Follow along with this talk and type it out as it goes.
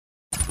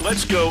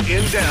Let's go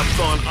in-depth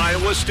on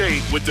Iowa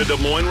State with the Des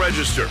Moines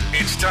Register.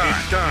 It's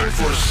time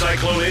for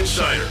Cyclone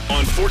Insider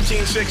on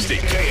 1460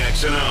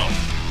 KXNO.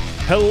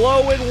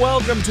 Hello and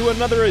welcome to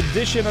another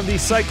edition of the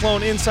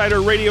Cyclone Insider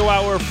Radio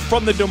Hour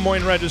from the Des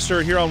Moines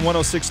Register here on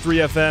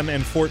 106.3 FM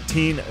and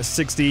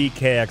 1460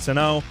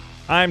 KXNO.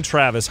 I'm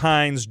Travis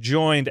Hines,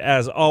 joined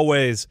as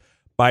always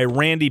by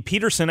Randy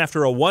Peterson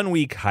after a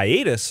 1-week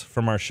hiatus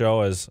from our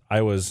show as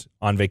I was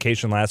on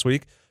vacation last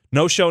week.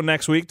 No show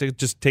next week to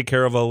just take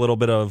care of a little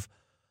bit of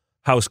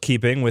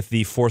housekeeping with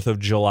the 4th of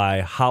July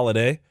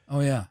holiday.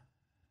 Oh, yeah.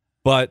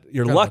 But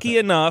you're lucky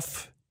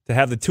enough to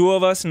have the two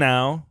of us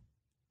now.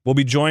 We'll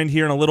be joined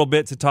here in a little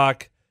bit to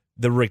talk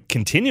the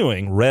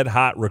continuing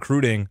red-hot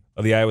recruiting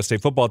of the Iowa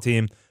State football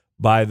team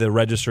by the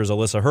Register's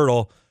Alyssa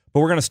Hertel. But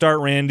we're going to start,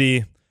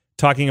 Randy,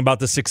 talking about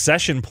the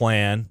succession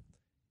plan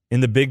in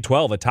the Big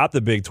 12, atop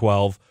the Big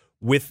 12,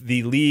 with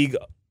the league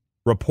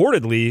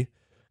reportedly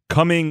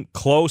coming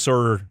close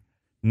or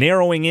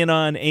narrowing in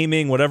on,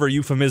 aiming, whatever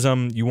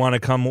euphemism you want to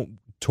come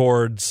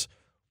towards.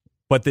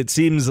 But it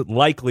seems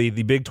likely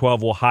the Big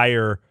 12 will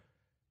hire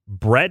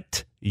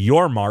Brett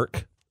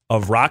Yorkmark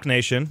of Roc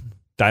Nation,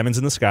 Diamonds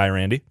in the Sky,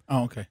 Randy.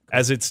 Oh, okay.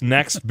 As its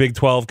next Big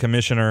 12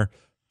 commissioner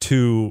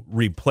to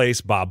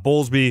replace Bob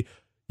Bowlesby.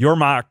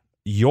 Yorkmark,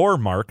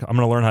 I'm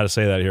going to learn how to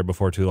say that here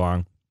before too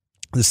long.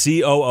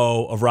 The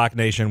COO of Roc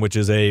Nation, which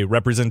is a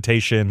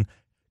representation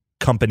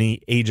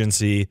company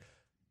agency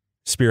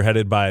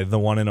spearheaded by the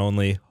one and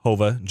only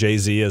Hova,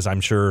 Jay-Z, as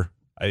I'm sure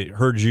I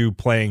heard you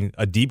playing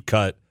a deep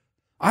cut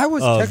I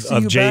was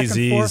texting you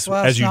Jay-Z's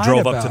as you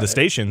drove up to the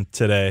station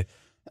today.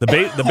 The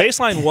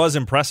baseline was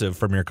impressive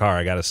from your car,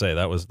 I got to say.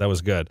 That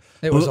was good.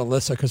 It was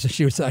Alyssa because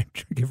she was I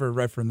give her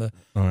right from the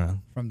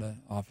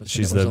office.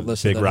 She's the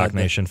Alyssa big Roc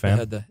Nation fan.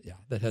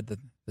 That had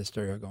the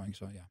stereo going.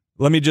 So yeah.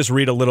 Let me just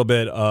read a little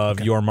bit of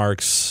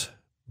Yorkmark's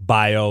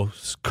bio,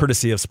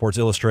 courtesy of Sports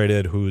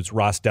Illustrated, whose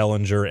Ross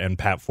Dellinger and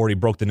Pat Forty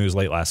broke the news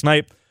late last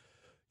night.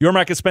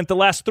 Yorkmark has spent the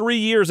last 3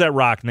 years at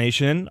Roc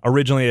Nation,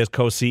 originally as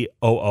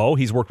co-COO.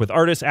 He's worked with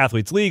artists,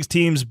 athletes, leagues,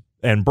 teams,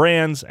 and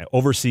brands,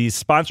 oversees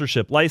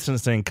sponsorship,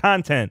 licensing,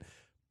 content,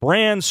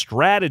 brand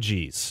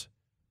strategies,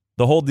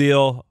 the whole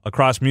deal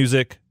across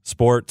music,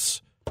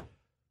 sports.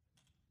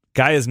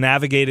 Guy has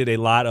navigated a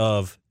lot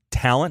of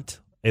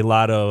talent, a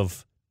lot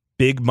of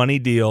big money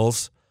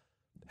deals,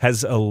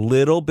 has a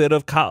little bit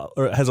of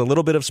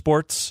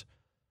sports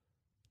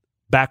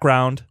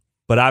background,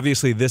 but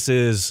obviously this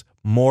is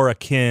more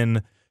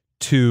akin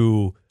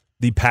to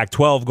the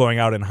Pac-12 going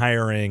out and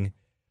hiring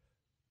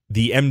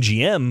the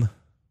MGM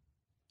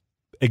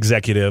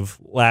executive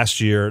last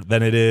year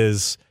than it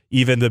is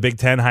even the Big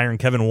Ten hiring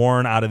Kevin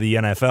Warren out of the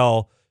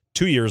NFL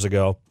 2 years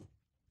ago.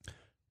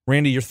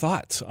 Randy, your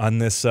thoughts on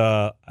this?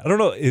 I don't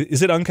know.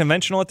 Is it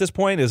unconventional at this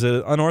point? Is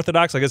it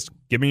unorthodox? I guess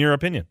give me your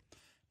opinion.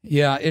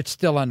 Yeah, it's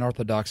still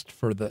unorthodox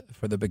for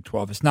the Big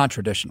 12. It's not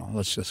traditional.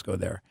 Let's just go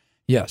there.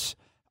 Yes,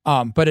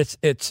 but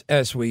it's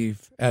as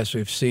we've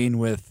seen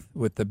with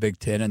the Big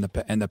Ten and the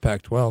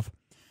Pac-12,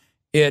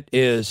 it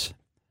is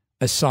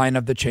a sign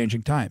of the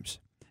changing times.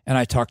 And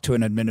I talked to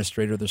an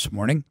administrator this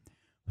morning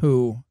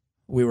who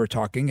we were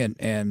talking,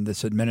 and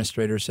this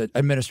administrator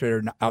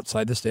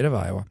outside the state of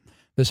Iowa,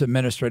 this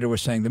administrator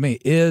was saying to me,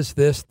 is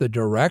this the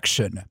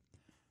direction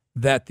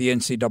that the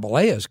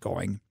NCAA is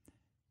going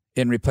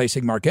in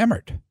replacing Mark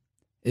Emmert?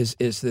 Is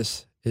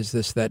this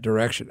that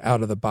direction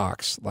out of the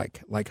box,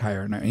 like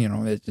higher?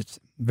 It's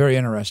very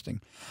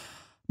interesting.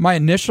 My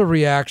initial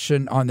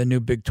reaction on the new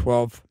Big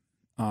 12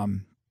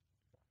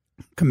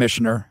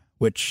 commissioner,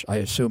 which I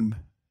assume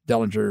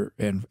Dellinger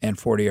and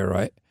Forty are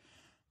right.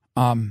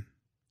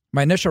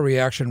 My initial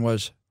reaction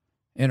was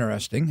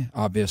interesting,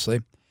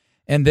 obviously,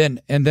 and then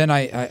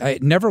I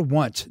never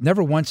once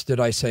did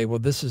I say, well,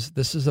 this is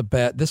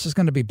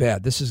going to be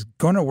bad. This is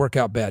going to work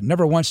out bad.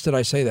 Never once did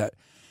I say that,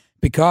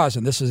 because,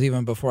 and this is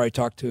even before I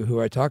talked to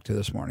who I talked to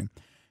this morning,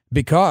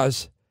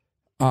 because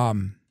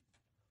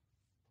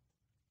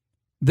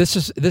this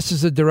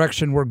is the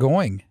direction we're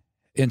going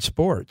in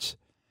sports.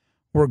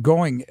 We're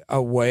going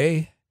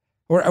away.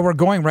 We're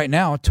going right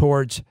now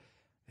towards,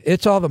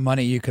 it's all the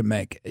money you can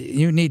make.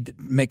 You need to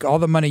make all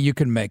the money you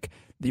can make.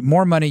 The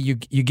more money you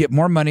get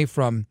more money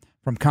from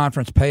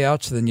conference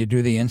payouts than you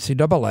do the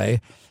NCAA.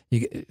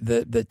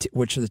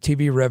 Which the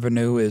TV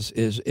revenue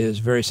is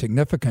very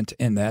significant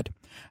in that.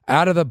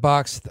 Out of the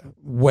box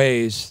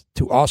ways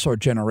to also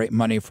generate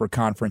money for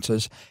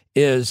conferences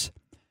is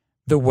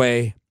the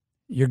way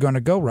you're going to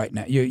go right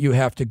now. You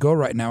have to go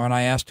right now. And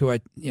I asked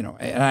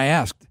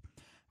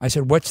I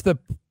said, what's the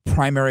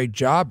primary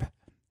job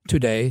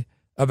today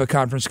of a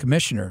conference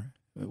commissioner?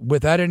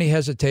 Without any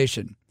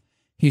hesitation,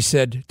 he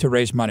said to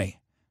raise money.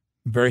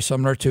 Very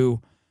similar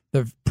to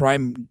the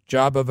prime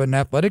job of an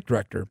athletic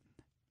director.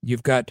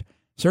 You've got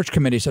search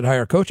committees that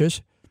hire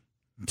coaches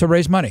to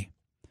raise money.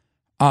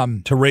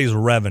 To raise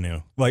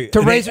revenue.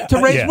 To raise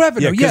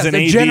revenue, yes,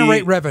 to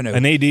generate revenue.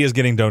 An AD is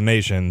getting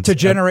donations. To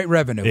generate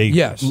revenue,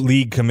 yes.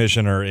 League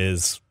commissioner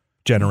is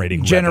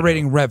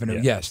generating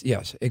revenue.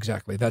 Yes,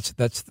 exactly.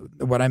 That's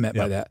what I meant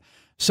by that.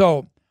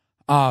 So,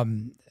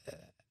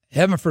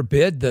 heaven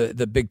forbid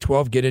the Big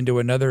 12 get into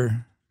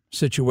another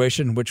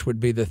situation, which would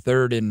be the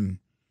third in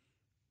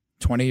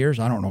 20 years.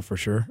 I don't know for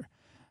sure.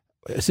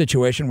 A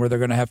situation where they're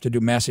going to have to do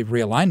massive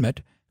realignment,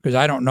 because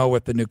I don't know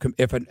if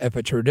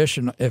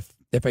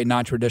if a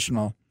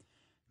non-traditional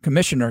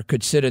commissioner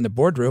could sit in the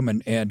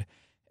boardroom and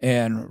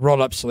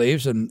roll up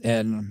sleeves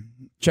and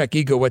check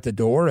ego at the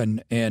door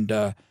and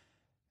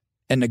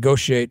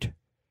negotiate,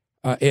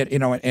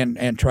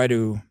 and try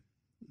to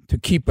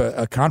keep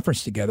a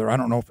conference together. I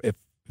don't know if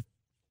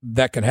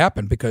that can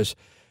happen, because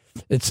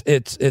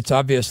it's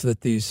obvious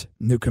that these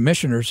new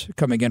commissioners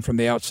coming in from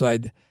the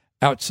outside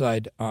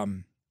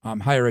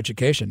higher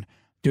education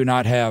do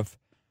not have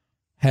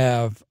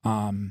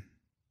the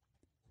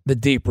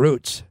deep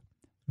roots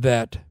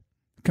that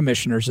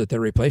commissioners that they're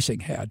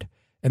replacing had,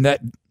 and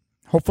that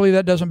hopefully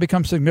that doesn't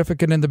become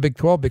significant in the Big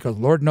 12, because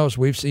Lord knows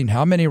we've seen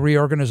how many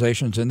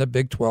reorganizations in the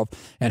Big 12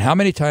 and how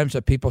many times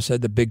that people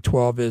said the Big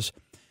 12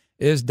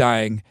 is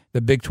dying.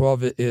 The Big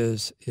 12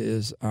 is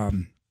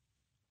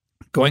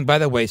going by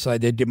the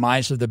wayside. The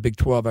demise of the Big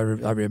 12. I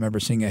remember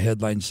seeing a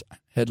headline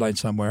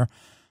somewhere,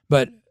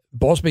 but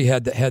Bowlesby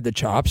had the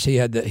chops. He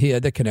had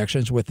the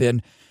connections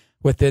within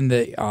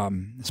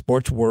the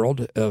sports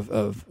world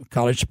of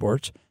college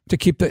sports to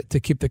keep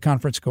the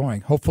conference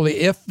going. Hopefully,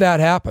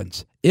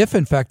 if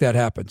in fact that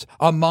happens,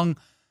 among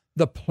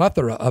the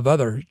plethora of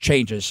other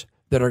changes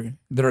that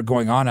are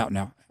going on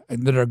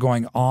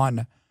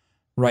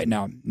right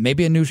now,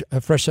 maybe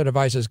a fresh set of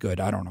eyes is good.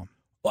 I don't know.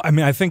 Well, I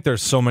mean, I think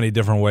there's so many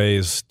different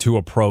ways to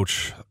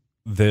approach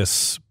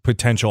this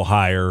potential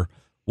hire.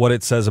 What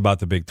it says about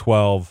the Big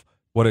 12,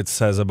 what it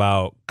says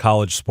about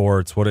college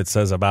sports, what it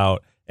says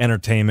about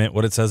entertainment,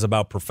 what it says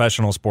about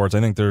professional sports.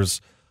 I think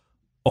there's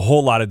a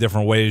whole lot of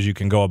different ways you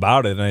can go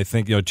about it. And I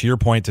think, to your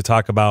point, to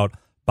talk about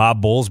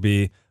Bob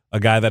Bowlesby, a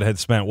guy that had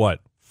spent,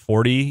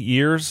 40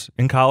 years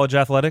in college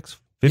athletics,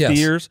 50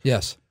 years?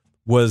 Yes.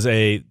 Was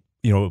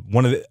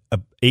one of the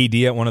AD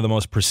at one of the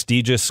most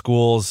prestigious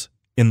schools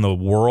in the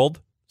world.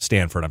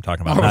 Stanford, I'm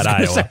talking about, not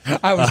Iowa.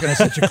 I was going to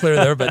set you clear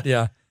there, but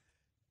yeah.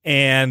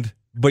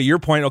 But your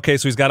point, okay,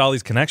 so he's got all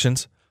these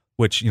connections,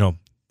 which,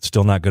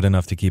 still not good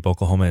enough to keep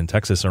Oklahoma and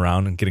Texas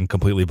around and getting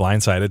completely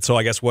blindsided. So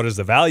I guess what is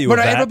the value of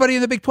that? But everybody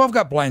in the Big 12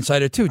 got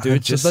blindsided too, dude.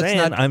 I'm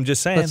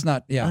just saying. Let's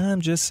not, yeah.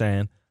 I'm just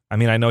saying. I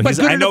mean, I know he's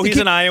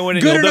an Iowan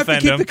and you'll defend him. Good enough to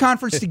keep the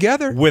conference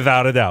together.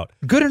 Without a doubt.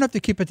 Good enough to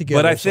keep it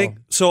together. But I think,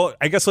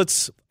 I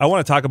guess I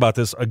want to talk about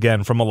this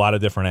again from a lot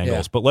of different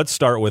angles, but let's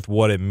start with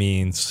what it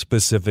means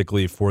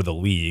specifically for the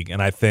league.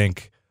 And I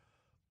think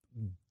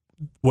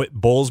what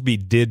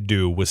Bowlesby did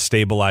do was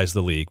stabilize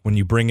the league. When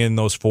you bring in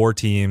those 4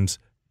 teams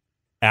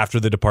after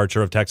the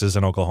departure of Texas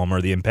and Oklahoma,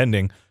 or the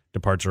impending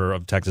departure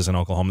of Texas and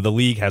Oklahoma, the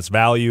league has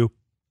value.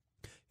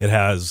 It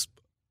has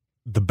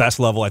the best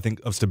level, I think,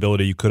 of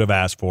stability you could have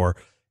asked for.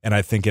 And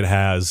I think it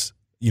has,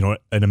 an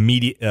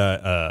immediate,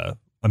 a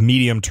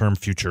medium-term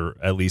future,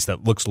 at least,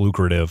 that looks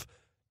lucrative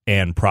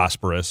and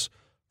prosperous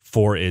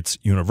for its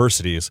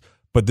universities.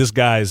 But this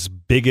guy's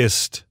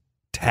biggest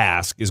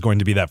task is going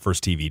to be that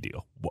first TV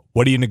deal.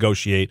 What do you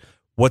negotiate?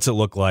 What's it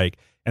look like?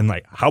 And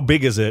how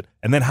big is it?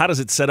 And then how does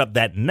it set up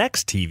that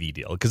next TV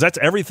deal? Because that's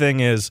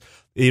everything is,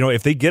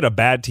 if they get a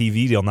bad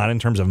TV deal, not in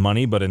terms of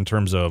money, but in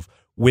terms of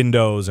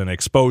windows and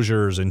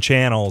exposures and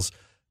channels,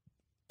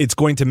 it's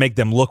going to make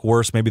them look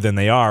worse maybe than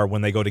they are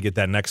when they go to get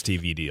that next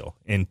TV deal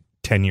in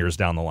 10 years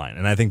down the line.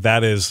 And I think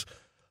that is,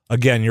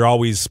 again, you're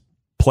always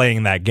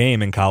playing that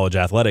game in college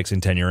athletics in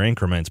 10-year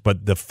increments.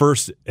 But the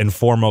first and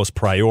foremost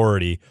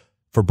priority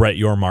for Brett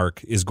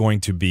Yormark is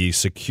going to be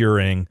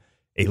securing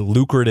a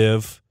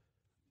lucrative,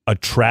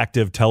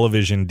 attractive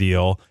television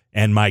deal.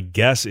 And my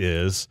guess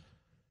is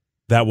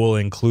that will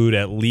include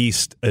at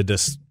least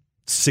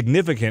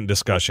significant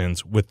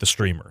discussions with the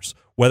streamers,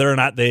 whether or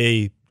not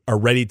they are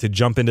ready to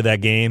jump into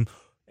that game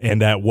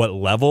and at what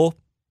level,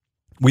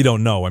 we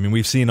don't know. I mean,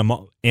 we've seen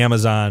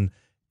Amazon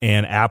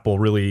and Apple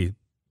really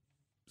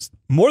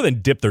more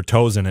than dip their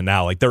toes in it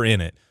now. They're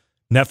in it.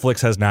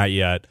 Netflix has not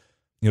yet.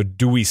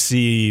 Do we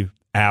see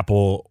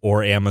Apple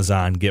or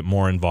Amazon get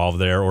more involved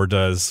there, or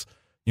does,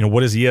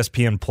 what is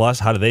ESPN Plus?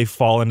 How do they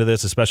fall into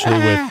this, especially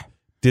with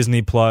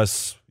Disney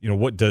Plus?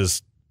 What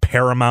does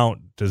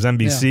Paramount, does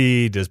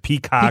NBC, does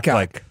Peacock?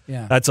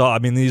 That's all. I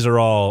mean, these are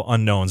all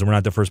unknowns, and we're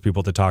not the first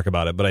people to talk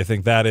about it. But I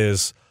think that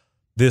is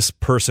this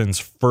person's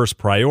first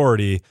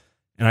priority.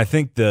 And I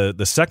think the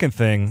second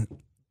thing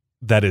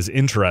that is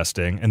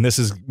interesting, and this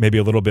is maybe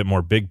a little bit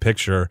more big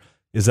picture,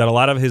 is that a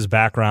lot of his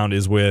background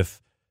is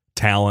with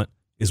talent,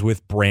 is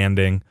with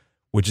branding,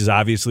 which is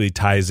obviously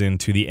ties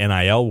into the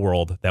NIL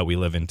world that we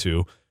live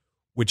into,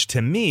 which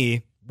to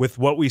me, with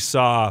what we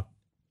saw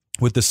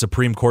with the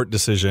Supreme Court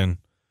decision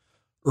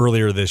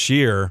earlier this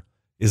year,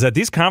 is that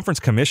these conference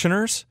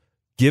commissioners,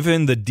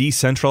 given the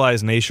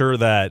decentralized nature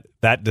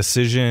that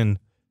decision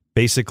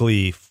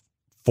basically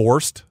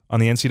forced on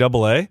the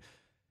NCAA,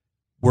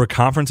 where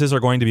conferences are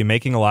going to be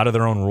making a lot of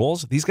their own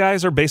rules, these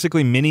guys are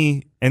basically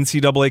mini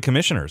NCAA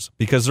commissioners,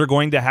 because they're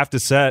going to have to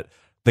set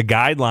the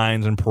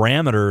guidelines and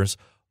parameters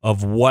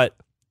of what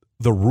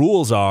the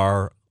rules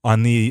are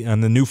on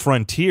the new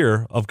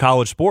frontier of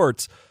college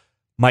sports.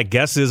 My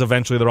guess is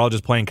eventually they're all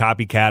just playing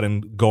copycat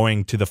and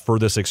going to the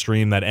furthest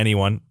extreme that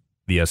anyone,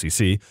 the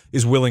SEC,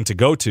 is willing to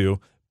go to.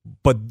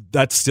 But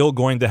that's still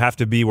going to have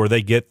to be where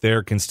they get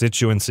their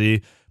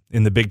constituency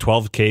in the Big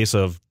 12 case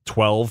of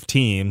 12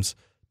 teams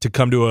to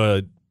come to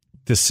a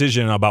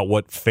decision about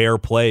what fair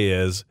play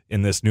is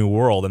in this new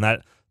world. And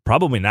that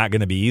probably not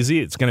going to be easy.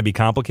 It's going to be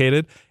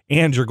complicated.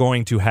 And you're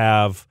going to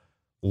have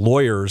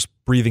lawyers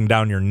breathing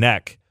down your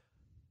neck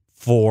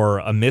for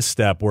a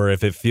misstep where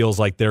if it feels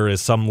like there is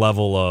some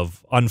level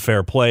of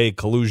unfair play,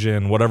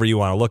 collusion, whatever you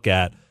want to look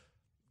at,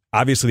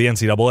 obviously the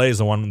NCAA is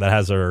the one that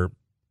has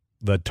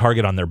the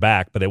target on their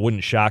back, but it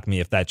wouldn't shock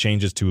me if that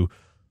changes to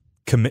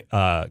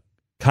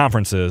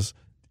conferences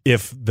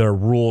if their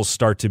rules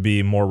start to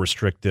be more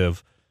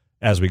restrictive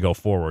as we go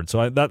forward.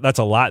 So that's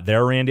a lot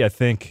there, Randy.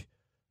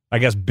 I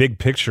guess big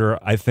picture,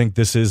 I think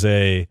this is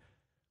a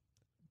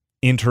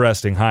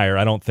interesting hire.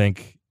 I don't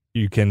think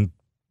you can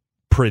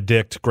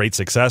predict great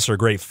success or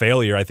great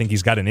failure. I think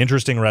he's got an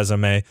interesting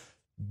resume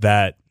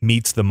that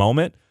meets the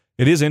moment.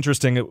 It is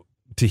interesting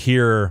to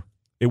hear.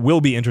 It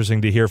will be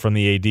interesting to hear from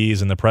the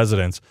ADs and the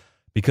presidents,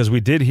 because we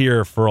did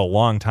hear for a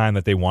long time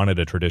that they wanted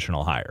a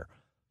traditional hire.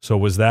 So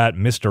was that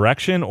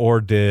misdirection,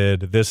 or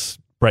did this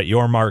Brett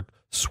Yormark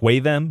sway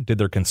them? Did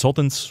their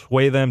consultants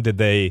sway them? Did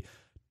they,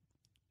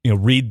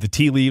 read the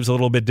tea leaves a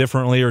little bit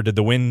differently, or did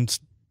the wind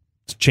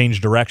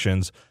change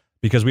directions?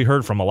 Because we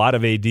heard from a lot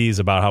of ADs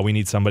about how we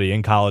need somebody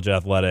in college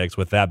athletics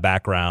with that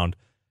background,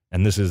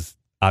 and this is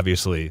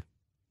obviously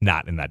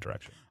not in that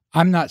direction.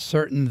 I'm not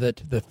certain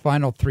that the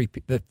final three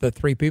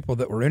people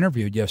that were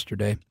interviewed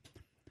yesterday,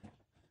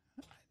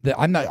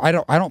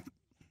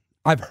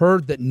 I've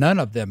heard that none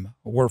of them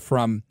were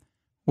from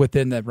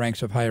within the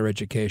ranks of higher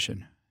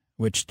education,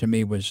 which to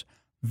me was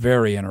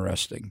very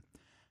interesting.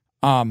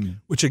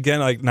 Which again,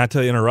 like, not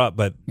to interrupt,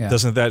 but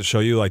doesn't that show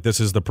you like this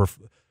is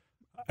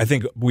I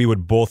think we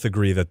would both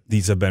agree that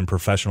these have been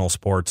professional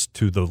sports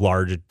to the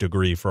large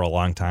degree for a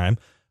long time.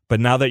 But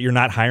now that you're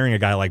not hiring a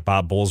guy like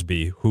Bob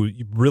Bowlesby, who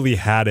really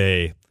had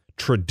a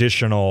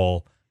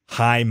traditional,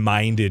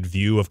 high-minded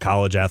view of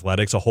college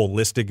athletics, a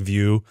holistic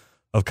view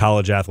of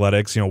college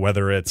athletics,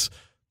 whether it's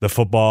the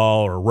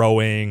football or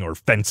rowing or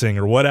fencing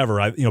or whatever.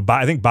 I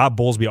think Bob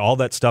Bowlesby, all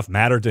that stuff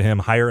mattered to him.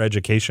 Higher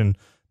education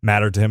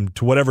mattered to him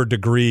to whatever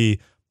degree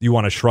you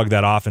want to shrug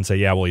that off and say,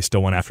 yeah, well, he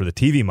still went after the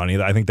TV money.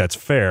 I think that's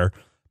fair.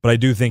 But I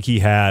do think he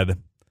had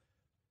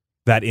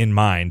that in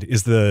mind.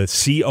 Is the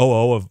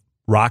COO of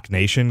Roc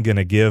Nation going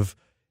to give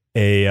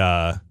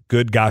a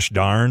good gosh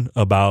darn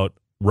about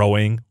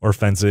rowing or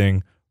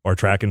fencing or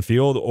track and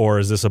field? Or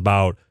is this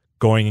about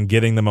going and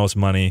getting the most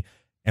money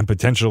and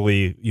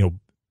potentially,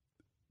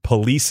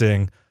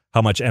 policing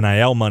how much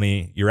NIL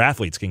money your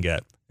athletes can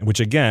get?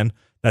 Which, again,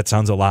 that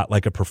sounds a lot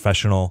like a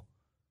professional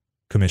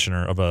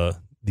commissioner of the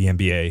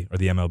NBA or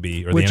the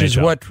MLB or the NHL. Which is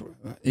what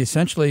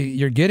essentially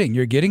you're getting.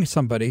 You're getting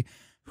somebody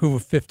who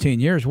for 15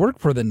 years worked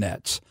for the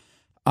Nets.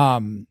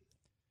 And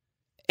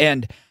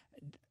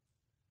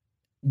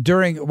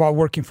while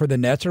working for the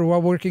Nets or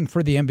while working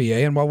for the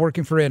NBA and while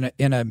working for in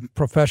a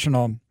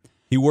professional.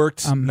 He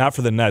worked not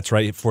for the Nets,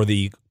 right? For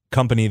the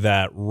company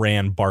that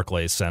ran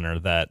Barclays Center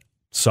that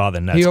saw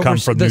the Nets come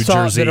from New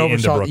Jersey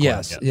into Brooklyn.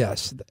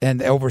 Yes.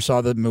 And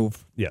oversaw the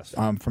move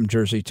from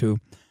Jersey to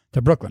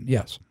Brooklyn,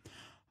 yes.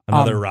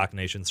 Another Roc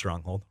Nation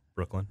stronghold,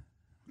 Brooklyn.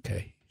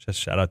 Okay. Just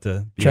shout out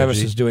to BFG.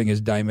 Travis is doing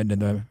his diamond in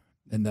the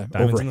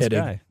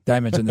overheading.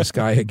 Diamonds in the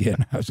sky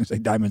again. I was going to say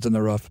diamonds in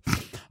the rough.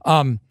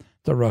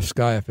 The rough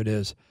sky if it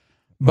is.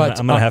 But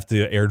I'm going to have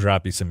to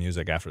airdrop you some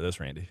music after this,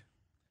 Randy.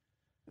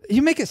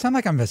 You make it sound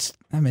like I'm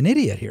an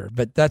idiot here,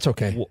 but that's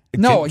okay.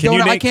 Well,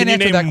 I can't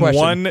answer that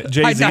question. One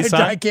Jay-Z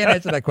song? I can't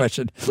answer that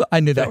question.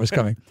 I knew that was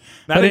coming.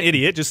 Not an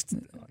idiot, just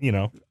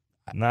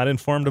not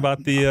informed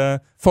about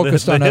the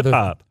focused the on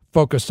hip-hop.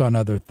 Focused on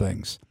other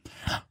things.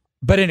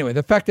 But anyway,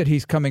 the fact that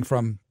he's coming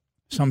from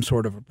some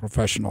sort of a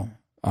professional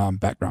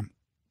background,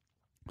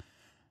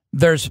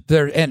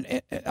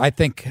 and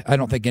I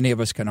don't think any of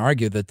us can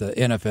argue that the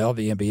NFL,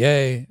 the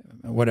NBA,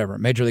 whatever,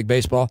 Major League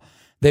Baseball,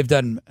 they've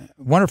done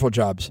wonderful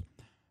jobs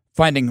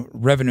finding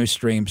revenue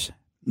streams,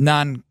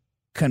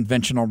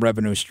 non-conventional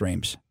revenue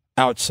streams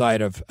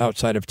outside of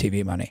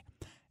TV money,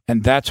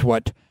 and that's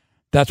what's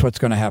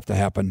going to have to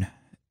happen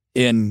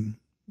in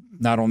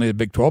not only the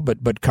Big 12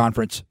 but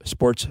conference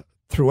sports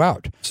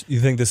throughout. You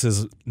think this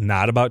is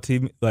not about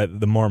TV? Like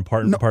the more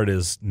important part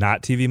is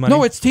not TV money?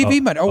 No, it's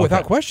TV money. Okay.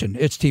 Without question,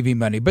 it's TV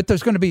money. But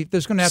there's going to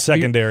have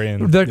secondary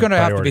to be, there's going to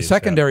have to be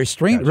secondary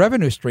gotcha.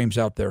 Revenue streams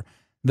out there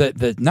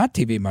that not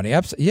TV money.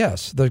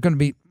 Yes, there's going to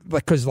be,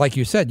 because like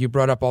you said, you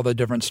brought up all the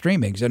different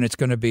streamings, and it's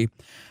going to be,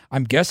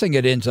 I'm guessing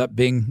it ends up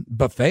being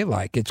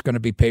buffet-like. It's going to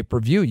be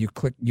pay-per-view.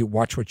 You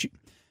watch what you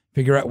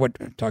figure out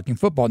talking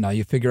football now,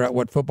 you figure out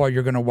what football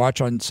you're going to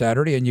watch on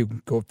Saturday, and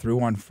you go through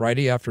on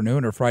Friday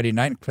afternoon or Friday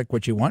night and click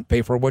what you want,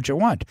 pay for what you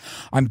want.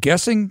 I'm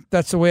guessing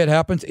that's the way it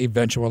happens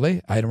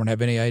eventually. I don't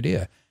have any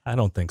idea. I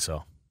don't think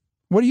so.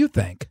 What do you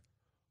think?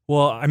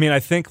 Well, I mean,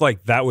 I think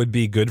like that would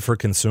be good for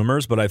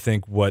consumers, but I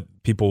think what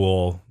the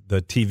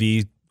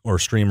TV or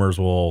streamers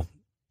will,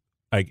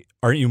 like,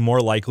 aren't you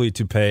more likely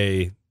to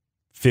pay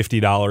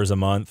 $50 a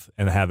month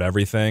and have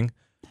everything?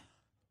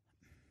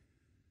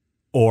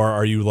 Or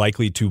are you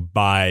likely to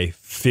buy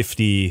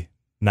 50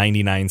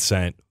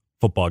 99-cent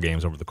football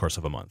games over the course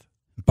of a month?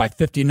 Buy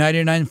 50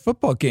 99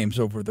 football games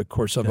over the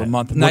course of a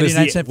month.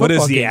 99-cent football What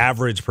is the game.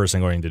 average person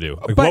going to do?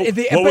 Like, But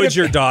what would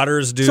your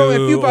daughters do? So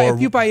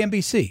if you buy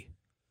NBC,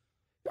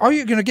 are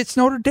you going to get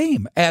Notre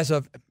Dame as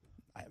of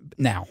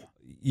now?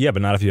 Yeah,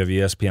 but not if you have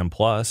ESPN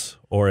Plus,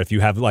 or if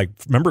you have, like,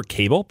 remember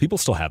cable? People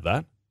still have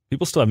that.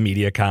 People still have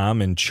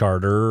MediaCom and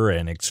Charter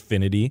and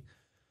Xfinity.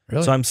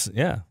 Really?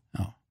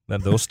 So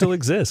those still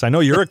exist. I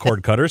know you're a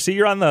cord cutter. See,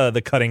 you're on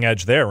the cutting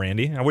edge there,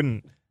 Randy. I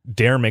wouldn't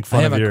dare make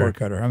fun of I am your a cord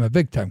cutter. I'm a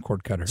big time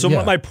cord cutter. So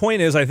my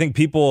point is, I think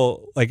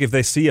people, like, if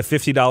they see a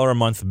 $50 a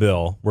month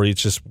bill where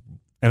it's just,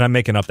 and I'm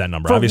making up that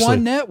number, for obviously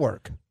one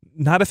network.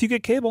 Not if you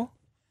get cable.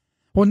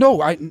 Well,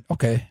 no,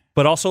 okay.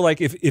 But also,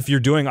 like, if you're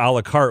doing a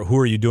la carte, who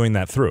are you doing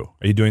that through?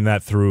 Are you doing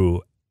that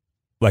through,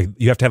 like,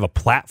 you have to have a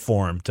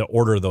platform to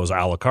order those a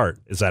la carte?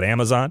 Is that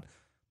Amazon,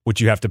 which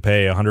you have to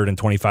pay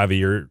 $125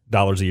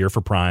 a year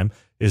for Prime?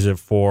 Is it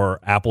for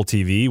Apple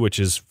TV, which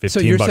is $15 a month? So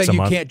you're saying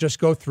you can't just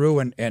go through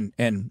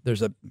and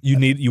there's a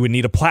you would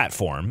need a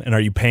platform, and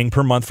are you paying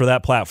per month for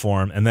that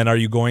platform? And then are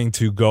you going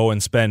to go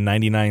and spend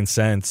 99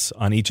 cents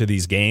on each of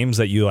these games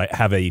that you, like,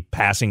 have a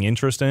passing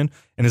interest in?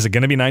 And is it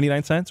going to be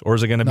 99 cents or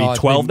is it going to be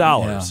 $12?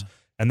 Yeah.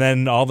 And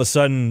then all of a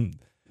sudden,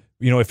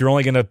 if you're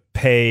only going to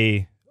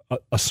pay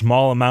a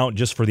small amount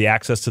just for the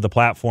access to the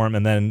platform,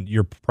 and then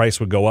your price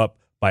would go up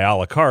by a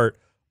la carte,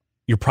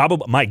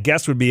 my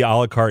guess would be a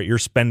la carte, you're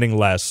spending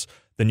less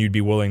than you'd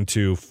be willing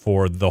to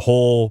for the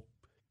whole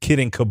kit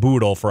and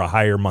caboodle for a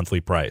higher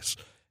monthly price.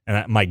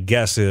 And my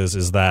guess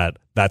is that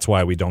that's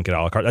why we don't get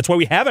a la carte. That's why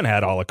we haven't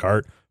had a la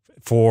carte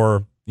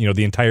for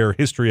the entire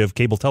history of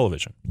cable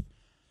television.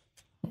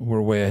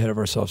 We're way ahead of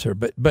ourselves here,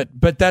 but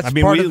that's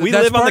we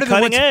live on the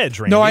cutting edge,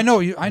 Randy. No, I know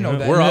you. I know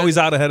that. We're always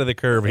out ahead of the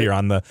curve here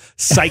on the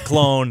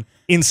Cyclone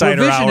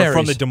Insider Hour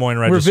from the Des Moines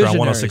Register on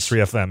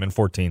 106.3 FM and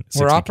 1460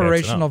 We're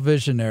operational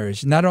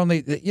visionaries. Not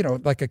only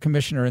like a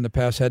commissioner in the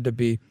past had to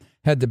be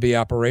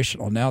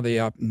operational.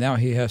 Now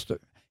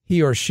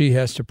he or she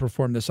has to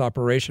perform this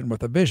operation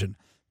with a vision,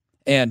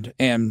 and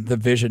the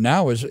vision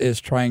now is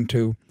trying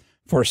to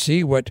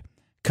foresee what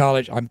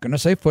college. I'm going to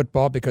say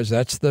football because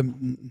that's the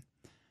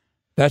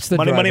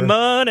money, driver.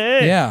 money.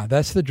 Yeah,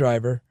 that's the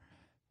driver.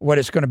 What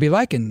it's going to be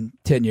like in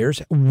 10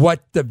 years,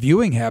 what the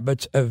viewing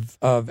habits of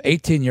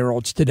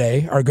 18-year-olds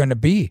today are going to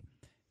be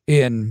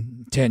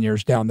in 10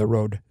 years down the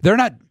road. They're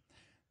not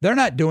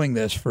doing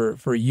this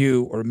for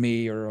you or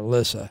me or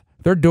Alyssa.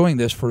 They're doing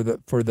this for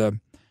the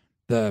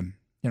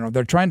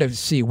they're trying to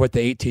see what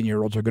the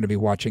 18-year-olds are going to be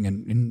watching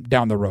in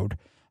down the road.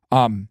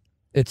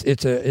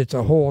 It's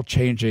a whole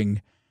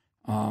changing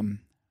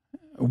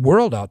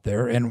world out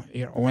there, and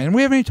and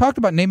we haven't even talked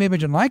about name,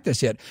 image, and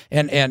likeness yet,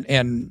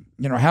 and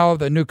how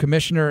the new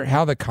commissioner,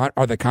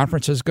 are the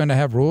conferences going to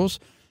have rules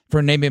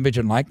for name, image,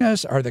 and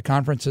likeness? Are the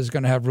conferences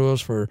going to have rules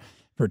for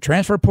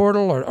transfer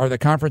portal, or are the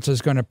conferences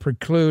going to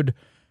preclude,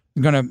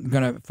 going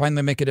to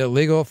finally make it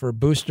illegal for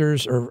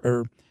boosters,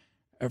 or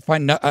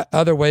find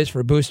other ways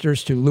for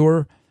boosters to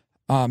lure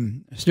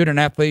student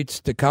athletes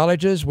to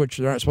colleges, which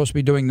they're not supposed to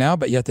be doing now,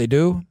 but yet they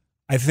do?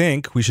 I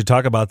think we should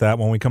talk about that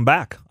when we come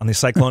back on the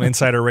Cyclone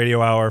Insider Radio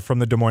Hour from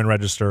the Des Moines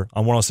Register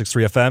on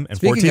 106.3 FM and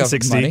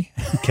 1460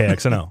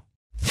 KXNO.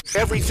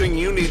 Everything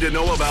you need to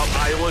know about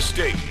Iowa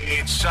State.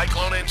 It's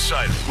Cyclone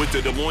Insider with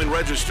the Des Moines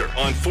Register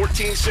on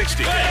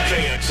 1460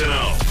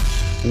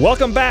 KXNO.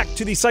 Welcome back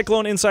to the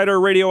Cyclone Insider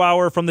Radio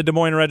Hour from the Des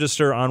Moines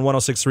Register on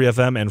 106.3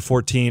 FM and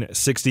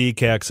 1460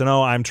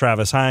 KXNO. I'm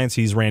Travis Hines.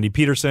 He's Randy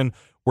Peterson.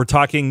 We're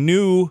talking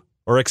new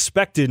or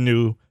expected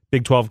new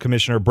Big 12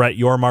 Commissioner Brett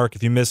Yorkmark.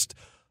 If you missed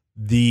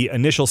the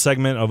initial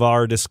segment of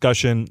our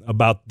discussion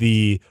about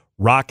the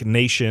Roc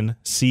Nation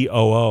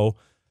COO,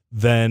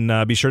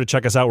 then be sure to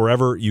check us out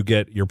wherever you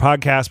get your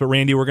podcast. But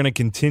Randy, we're going to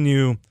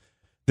continue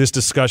this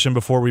discussion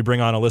before we bring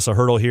on Alyssa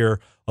Hertel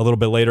here a little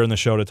bit later in the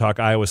show to talk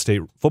Iowa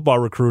State football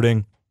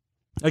recruiting.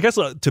 I guess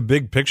to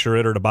big picture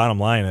it, or to bottom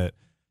line it,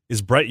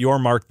 is Brett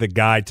Yorkmark the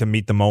guy to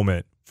meet the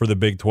moment for the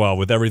Big 12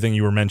 with everything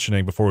you were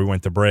mentioning before we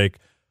went to break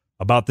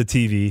about the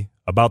TV,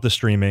 about the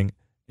streaming,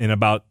 and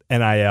about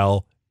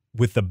NIL,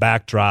 with the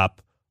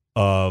backdrop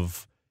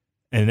of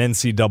an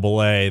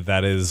NCAA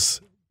that has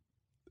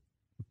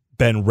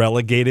been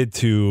relegated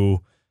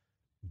to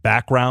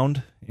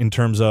background in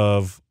terms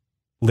of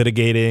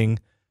litigating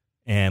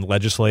and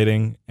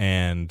legislating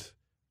and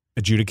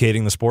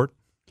adjudicating the sport?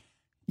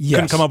 Yes.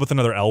 Couldn't come up with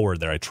another L word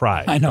there. I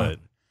tried. I know.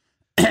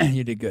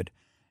 You did good.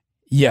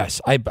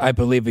 Yes, I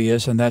believe he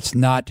is, and that's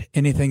not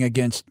anything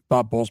against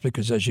Bob Bowles,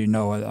 because, as you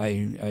know,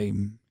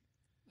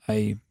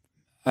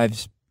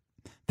 I've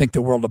think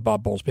the world of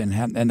Bob Bowles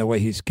and the way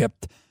he's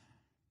kept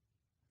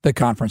the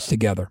conference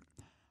together.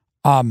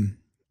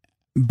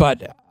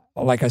 But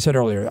like I said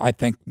earlier, I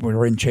think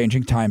we're in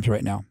changing times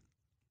right now.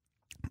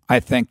 I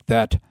think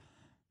that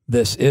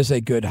this is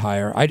a good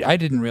hire. I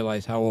didn't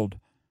realize how old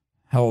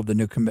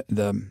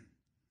the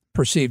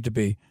perceived to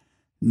be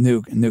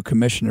new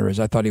commissioner is.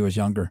 I thought he was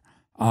younger.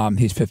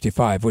 He's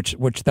 55,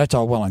 which that's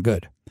all well and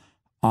good.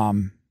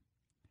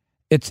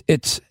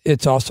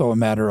 It's also a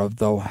matter of,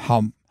 though,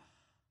 how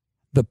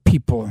the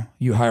people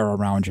you hire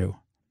around you.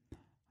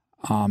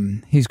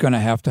 He's going to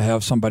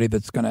have somebody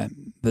that's going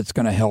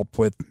to help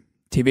with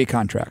TV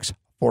contracts,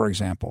 for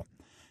example.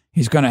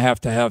 He's going to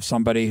have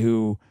somebody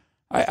who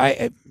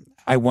I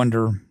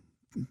wonder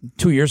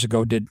 2 years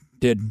ago did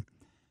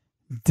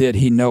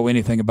he know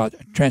anything about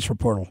transfer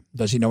portal?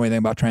 Does he know anything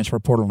about transfer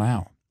portal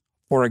now?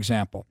 For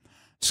example,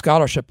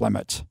 scholarship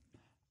limits,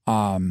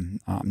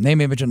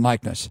 name, image, and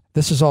likeness.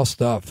 This is all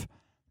stuff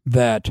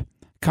that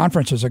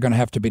conferences are going to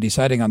have to be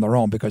deciding on their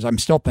own, because I'm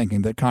still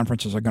thinking that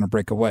conferences are going to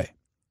break away.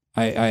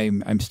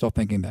 I'm still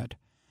thinking that.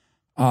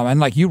 And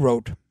like you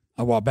wrote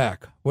a while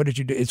back, what did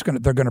you do?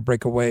 They're going to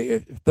break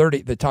away.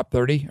 The top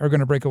 30 are going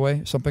to break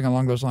away, something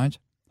along those lines.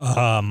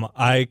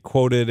 I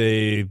quoted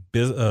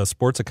a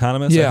sports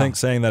economist, I think,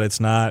 saying that it's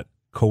not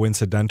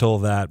coincidental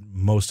that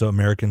most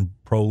American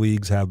pro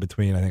leagues have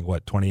between,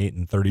 28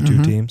 and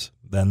 32 teams.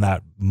 Then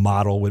that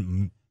model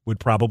would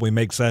probably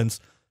make sense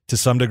to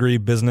some degree,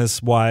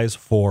 business wise,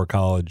 for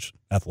college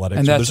athletics.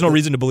 And so there's no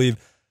reason to believe.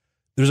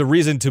 There's a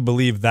reason to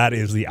believe that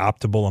is the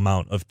optimal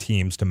amount of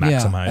teams to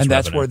maximize and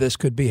that's revenue. where this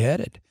could be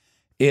headed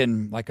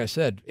in, like I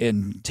said,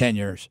 in 10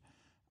 years.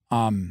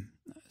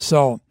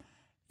 So,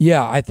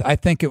 yeah, I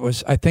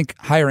think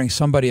hiring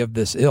somebody of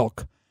this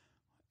ilk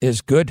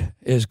is good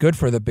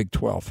for the Big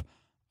 12.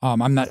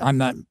 I'm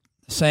not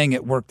saying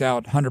it worked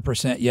out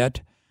 100%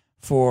 yet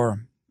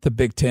for the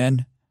Big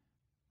 10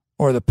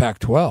 or the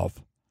Pac-12,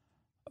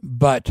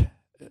 but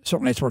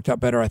certainly it's worked out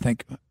better, I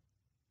think,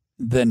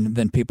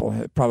 than people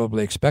had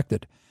probably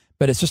expected.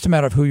 But it's just a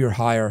matter of who you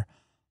hire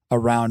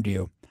around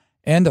you,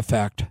 and the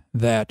fact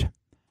that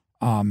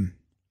Yorkmark,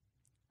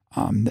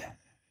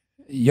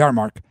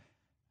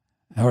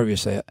 however you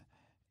say it,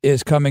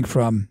 is coming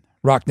from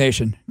Roc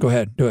Nation. Go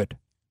ahead, do it.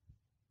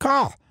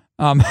 Caw.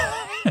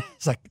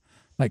 It's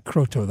like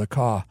Croto the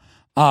caw.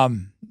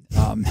 I'm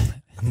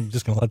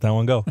just gonna let that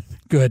one go.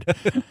 Good,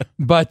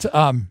 but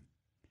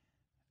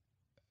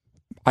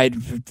I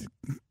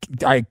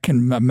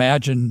can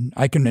imagine,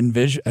 I can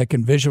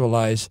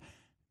visualize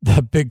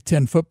the Big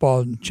Ten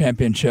football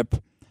championship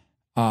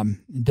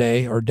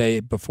day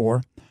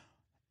before,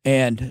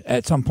 and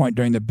at some point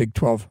during the Big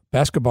 12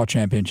 basketball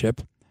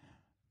championship,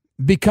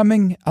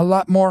 becoming a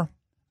lot more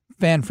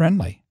fan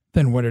friendly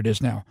than what it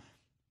is now.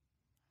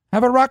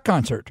 Have a rock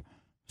concert,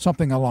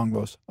 something along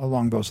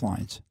those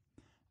lines,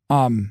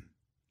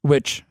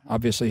 which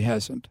obviously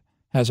hasn't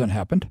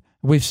happened.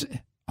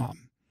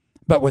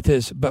 But with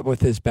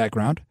his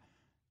background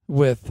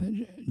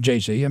with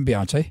Jay-Z and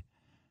Beyonce,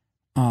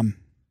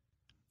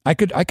 I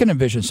can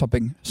envision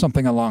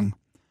something along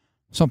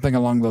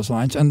those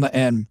lines.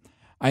 And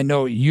I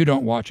know you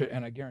don't watch it,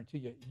 and I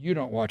guarantee you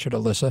don't watch it,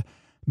 Alyssa.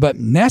 But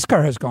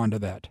NASCAR has gone to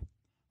that.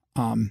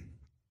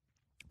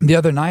 The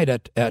other night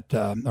at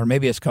or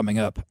maybe it's coming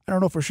up. I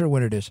don't know for sure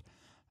when it is.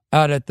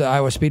 Out at the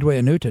Iowa Speedway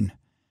in Newton,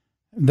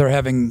 they're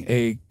having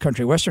a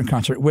country western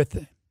concert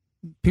with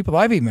people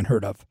I've even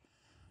heard of.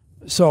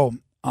 So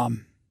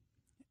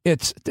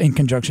it's in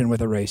conjunction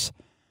with a race.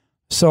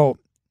 So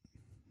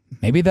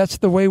maybe that's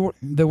the way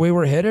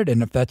we're headed.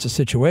 And if that's a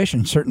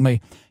situation,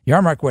 certainly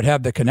Yorkmark would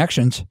have the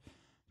connections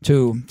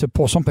to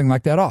pull something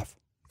like that off.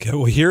 Okay,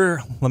 well,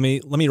 here let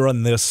me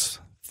run this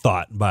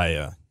thought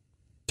by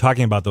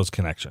talking about those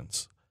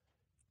connections.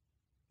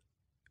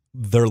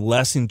 They're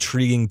less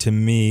intriguing to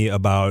me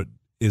about,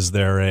 is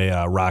there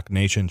a Roc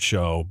Nation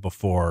show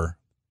before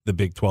the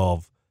Big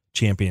 12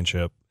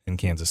 championship in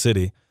Kansas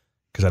City?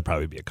 Because that'd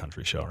probably be a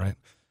country show, right?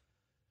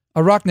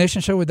 A Roc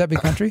Nation show, would that be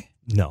country?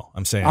 No,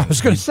 I'm saying I was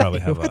going to say.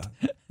 Probably have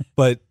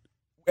but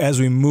as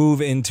we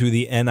move into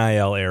the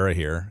NIL era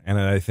here, and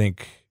I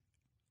think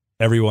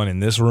everyone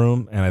in this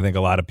room, and I think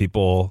a lot of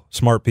people,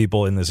 smart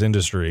people in this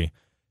industry,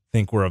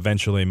 think we're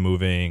eventually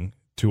moving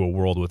to a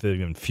world with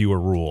even fewer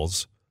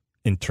rules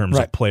in terms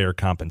of player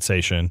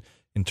compensation,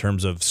 in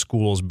terms of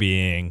schools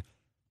being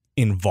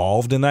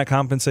involved in that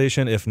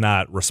compensation, if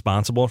not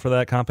responsible for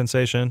that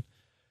compensation.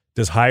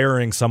 Does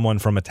hiring someone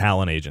from a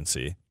talent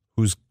agency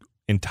whose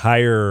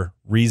entire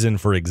reason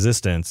for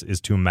existence is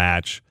to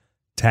match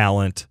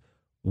talent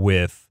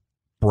with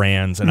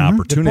brands and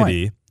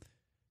opportunity,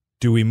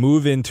 do we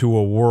move into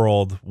a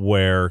world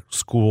where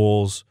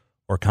schools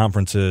or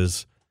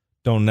conferences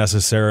don't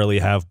necessarily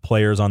have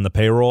players on the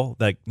payroll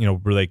that,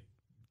 where they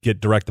get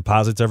direct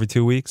deposits every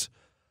 2 weeks?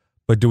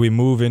 But do we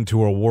move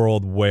into a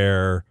world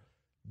where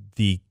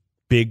the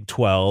Big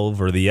 12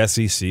 or the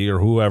SEC or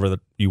whoever that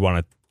you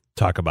want to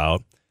talk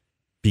about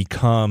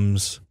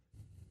becomes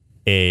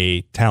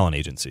a talent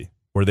agency,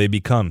 where they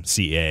become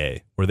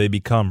CAA, where they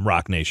become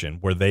Roc Nation,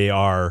 where they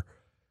are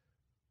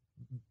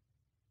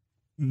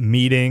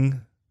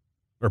meeting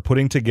or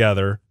putting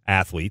together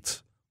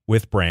athletes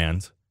with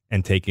brands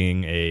and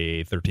taking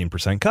a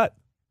 13% cut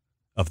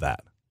of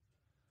that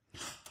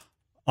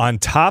on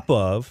top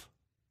of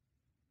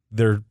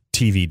their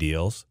TV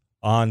deals,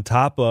 on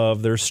top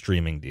of their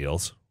streaming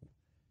deals?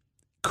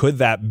 could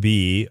that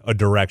be a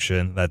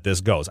direction that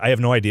this goes? I have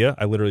no idea.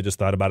 I literally just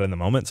thought about it in the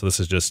moment, so this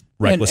is just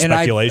reckless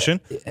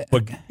speculation.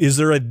 But is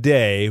there a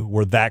day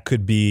where that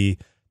could be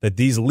that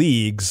these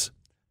leagues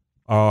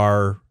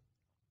are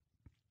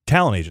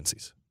talent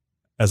agencies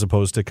as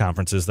opposed to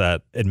conferences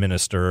that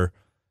administer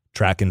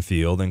track and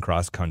field and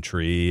cross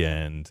country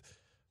and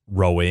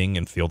rowing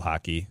and field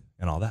hockey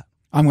and all that?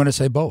 I'm going to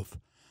say both.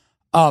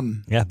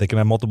 Yeah, they can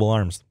have multiple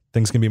arms.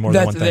 Things can be more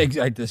than one thing.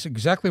 That's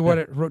exactly what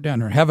it wrote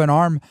down here. Have an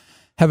arm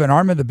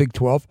of the Big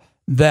 12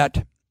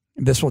 that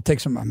this will take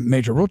some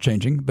major rule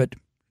changing, but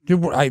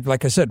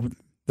like I said,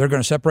 they're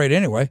going to separate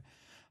anyway.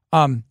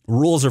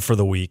 Rules are for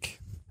the weak.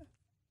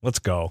 Let's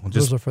go.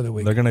 Rules are for the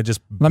weak. They're going to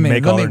just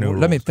make all their new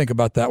rules. Let me think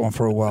about that one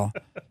for a while.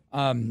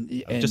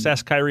 Just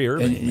ask Kyrie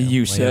Irving.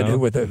 You said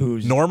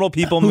who's normal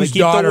people whose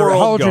keep daughter, the world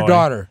how old's going. your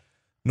daughter?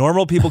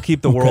 Normal people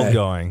keep the world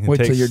going. Wait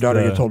till your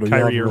daughter gets older.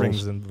 Kyrie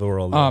Irving's in the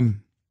world.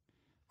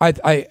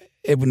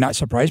 It would not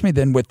surprise me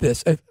then with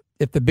this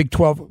if the Big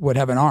 12 would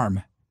have an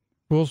arm.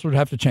 Rules would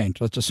have to change.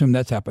 Let's assume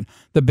that's happened.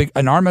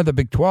 An arm of the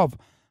Big 12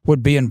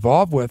 would be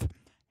involved with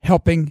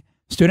helping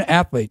student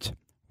athletes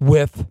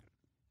with,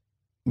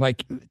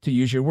 like, to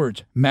use your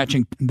words,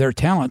 matching their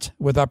talents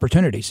with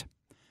opportunities.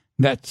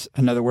 That's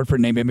another word for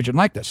name, image, and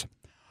likeness.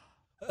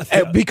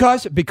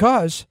 Because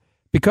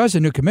the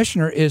new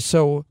commissioner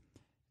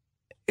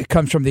it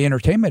comes from the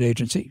entertainment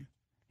agency.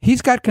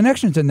 He's got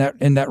connections in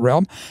that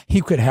realm.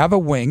 He could have a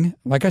wing,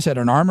 like I said,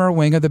 an arm or a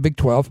wing of the Big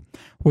 12.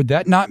 Would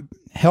that not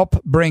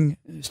help bring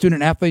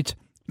student athletes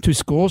to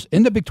schools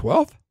in the Big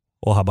 12?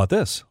 Well, how about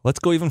this? Let's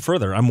go even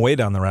further. I'm way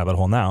down the rabbit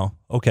hole now.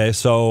 Okay,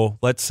 so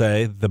let's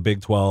say the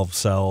Big 12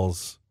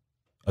 sells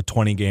a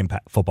 20-game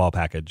football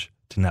package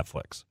to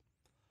Netflix.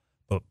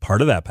 But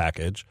part of that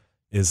package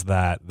is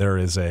that there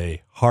is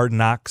a Hard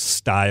Knocks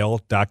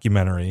style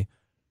documentary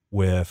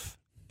with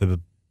the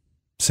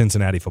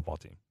Cincinnati football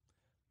team.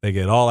 They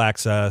get all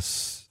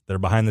access. They're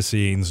behind the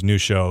scenes, new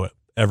show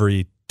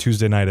every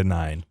Tuesday night at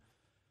 9,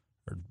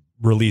 or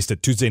released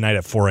at Tuesday night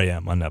at 4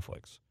 a.m. on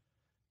Netflix.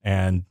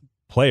 And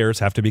players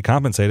have to be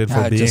compensated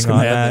for being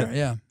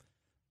on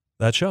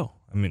that show.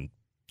 I mean,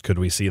 could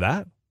we see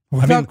that?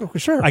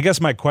 Sure. I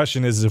guess my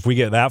question is, if we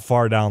get that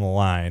far down the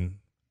line,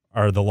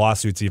 are the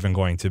lawsuits even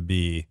going to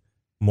be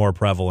more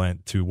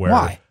prevalent to where?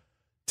 Why?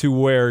 To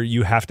where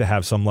you have to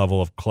have some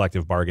level of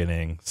collective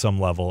bargaining, some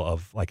level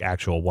of like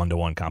actual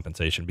one-to-one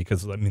compensation,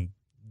 because I mean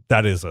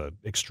that is an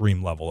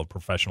extreme level of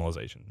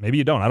professionalization. Maybe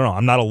you don't. I don't know.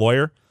 I'm not a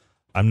lawyer.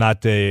 I'm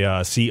not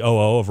a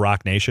COO of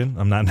Roc Nation.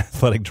 I'm not an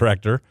athletic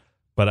director,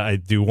 but I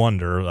do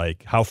wonder,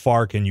 like, how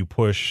far can you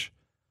push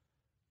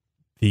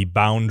the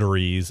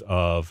boundaries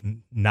of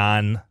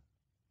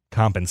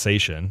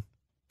non-compensation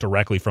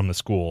directly from the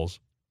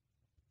schools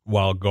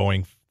while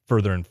going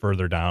further and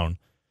further down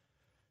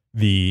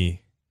the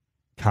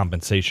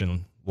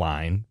compensation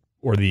line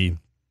or the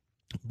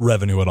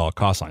revenue at all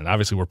cost line?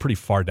 Obviously, we're pretty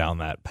far down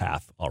that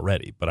path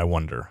already, but I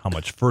wonder how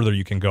much further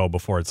you can go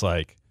before it's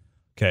like,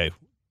 okay,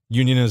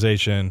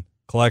 unionization,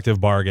 collective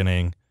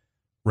bargaining,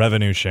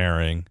 revenue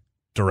sharing,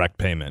 direct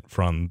payment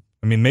from,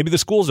 I mean, maybe the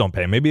schools don't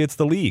pay. Maybe it's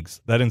the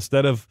leagues that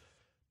instead of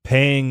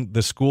paying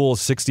the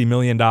schools $60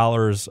 million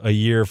a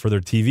year for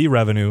their TV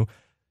revenue,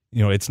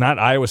 you know, it's not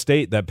Iowa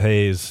State that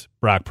pays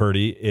Brock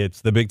Purdy.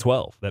 It's the Big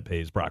 12 that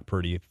pays Brock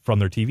Purdy from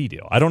their TV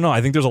deal. I don't know.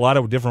 I think there's a lot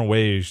of different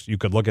ways you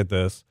could look at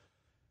this.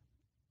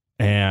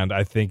 And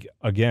I think,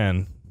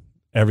 again,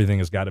 everything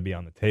has got to be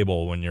on the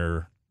table when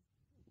you're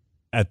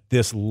at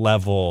this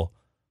level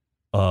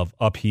of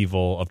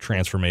upheaval, of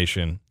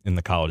transformation in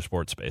the college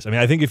sports space. I mean,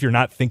 I think if you're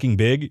not thinking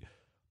big,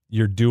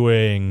 you're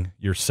doing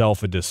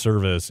yourself a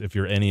disservice if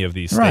you're any of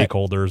these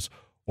stakeholders,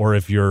 or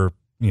if you're,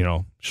 you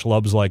know,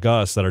 schlubs like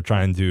us that are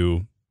trying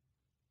to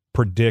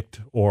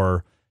predict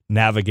or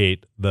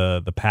navigate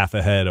the path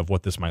ahead of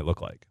what this might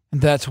look like.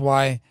 That's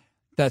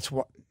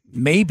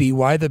maybe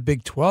why the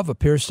Big 12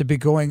 appears to be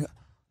going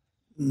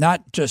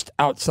not just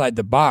outside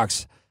the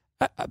box,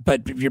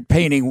 but you're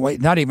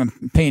not even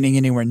painting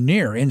anywhere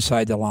near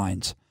inside the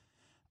lines.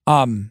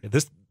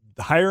 This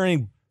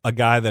hiring a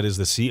guy that is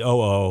the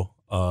COO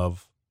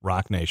of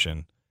Roc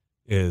Nation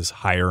is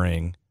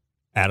hiring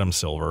Adam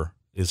Silver,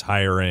 is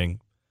hiring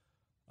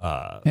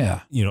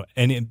Gary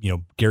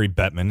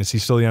Bettman. Is he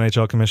still the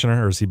NHL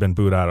commissioner, or has he been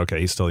booed out?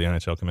 Okay, he's still the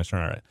NHL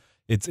commissioner. All right.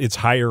 It's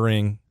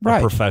hiring a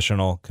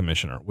professional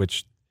commissioner,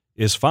 which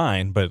is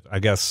fine, but I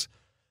guess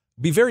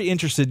be very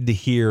interested to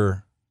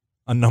hear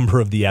a number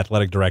of the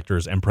athletic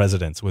directors and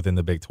presidents within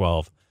the Big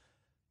 12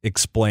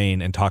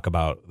 explain and talk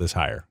about this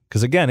hire.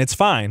 Because again, it's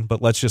fine,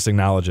 but let's just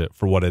acknowledge it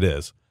for what it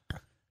is,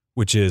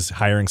 which is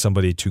hiring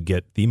somebody to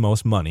get the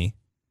most money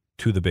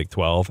to the Big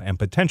 12 and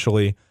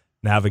potentially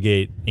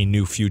navigate a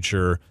new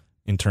future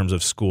in terms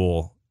of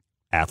school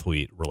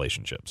athlete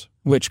relationships.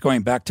 Which,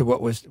 going back to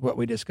what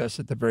we discussed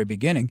at the very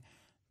beginning,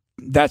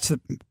 that's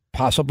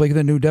possibly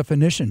the new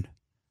definition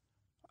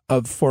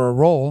for a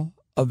role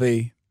of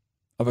a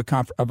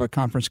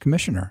conference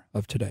commissioner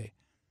of today,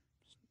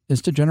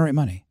 is to generate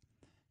money,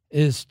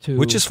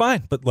 which is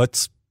fine, but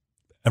let's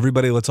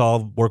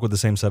all work with the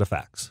same set of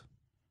facts,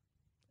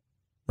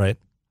 right?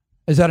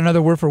 Is that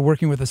another word for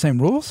working with the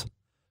same rules?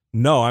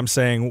 No, I'm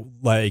saying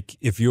like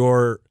if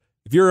you're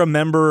a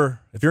member,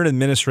 if you're an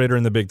administrator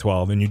in the Big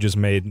 12 and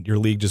your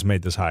league just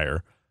made this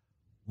hire,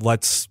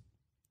 let's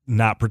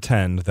not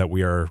pretend that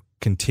we are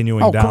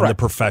continuing down correct.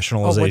 the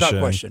professionalization without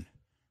question.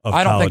 of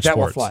I don't think that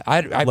sports. will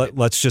fly.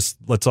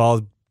 Let's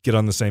all get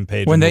on the same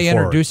page. When and they move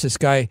forward. introduce this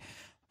guy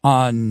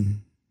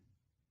on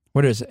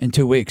in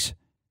 2 weeks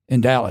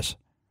in Dallas,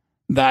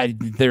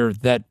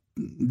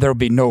 there'll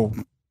be no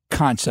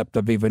concept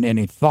of even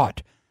any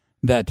thought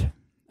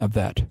of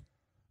that.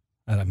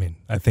 I mean,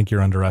 I think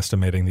you're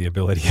underestimating the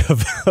ability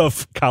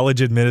of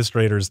college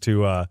administrators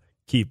to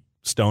keep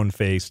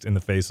stone-faced in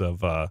the face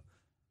of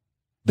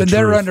Then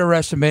they're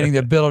underestimating the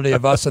ability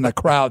of us in the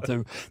crowd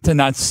to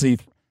not see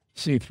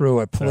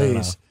through it.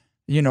 Please,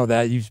 you know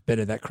that you've been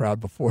in that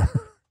crowd before.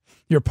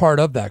 You're part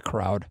of that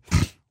crowd.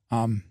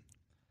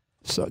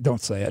 So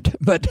don't say it,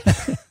 but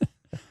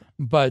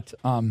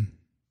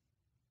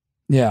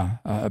yeah.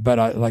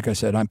 But like I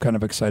said, I'm kind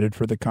of excited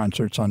for the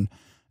concerts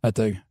at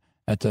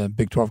the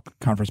Big 12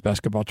 Conference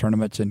basketball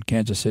tournaments in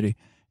Kansas City,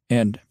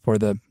 and for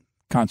the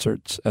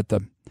concerts at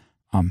the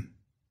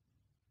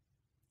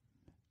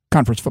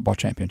Conference Football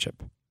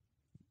Championship.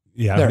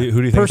 Yeah,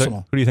 who do you think?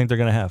 Who do you think they're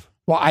going to have?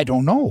 Well, I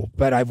don't know,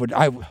 but I would.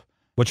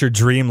 What's your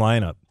dream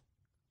lineup?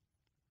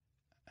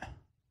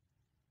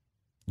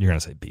 You're going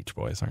to say Beach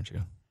Boys, aren't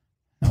you?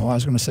 No, I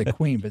was going to say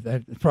Queen, but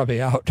that's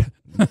probably out.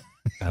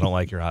 I don't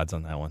like your odds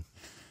on that one.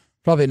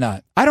 Probably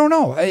not. I don't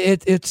know.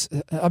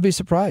 I'll be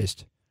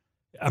surprised.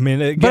 I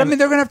mean, again, but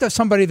they're going to have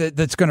somebody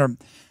that's going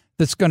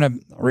to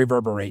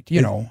reverberate.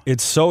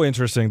 It's so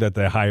interesting that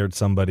they hired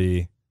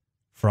somebody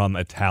from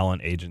a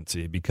talent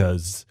agency,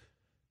 because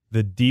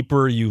the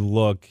deeper you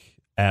look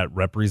at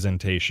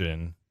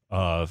representation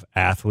of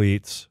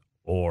athletes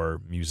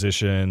or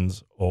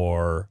musicians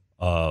or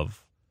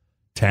of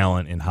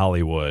talent in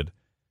Hollywood,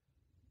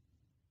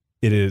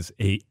 it is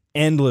a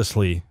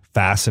endlessly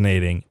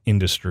fascinating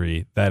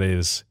industry that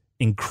is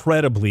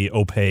incredibly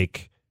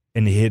opaque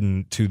and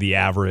hidden to the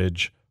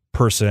average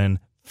person,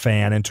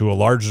 fan, and to a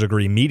large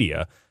degree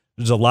media.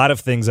 There's a lot of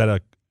things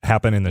that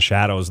happen in the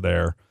shadows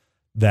there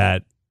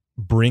that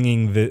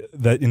bringing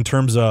that in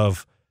terms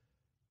of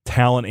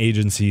talent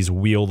agencies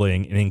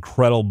wielding an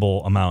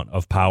incredible amount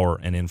of power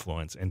and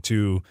influence, and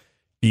to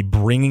be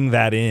bringing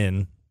that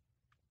in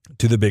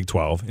to the Big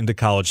 12, into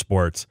college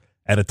sports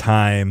at a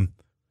time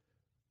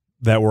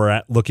that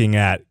we're looking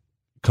at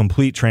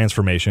complete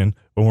transformation,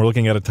 when we're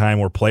looking at a time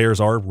where players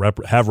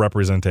have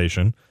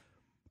representation,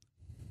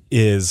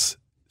 is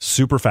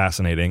super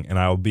fascinating. And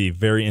I'll be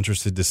very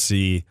interested to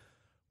see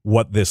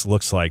what this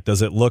looks like.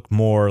 Does it look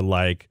more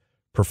like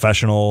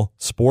professional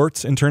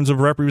sports in terms of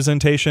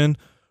representation,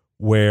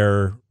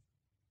 where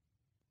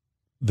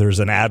there's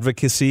an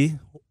advocacy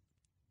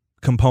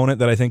component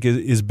that I think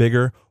is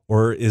bigger,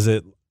 or is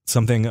it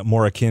something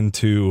more akin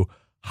to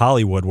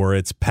Hollywood, where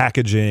it's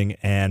packaging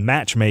and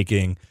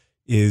matchmaking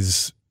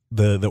is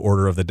the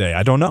order of the day?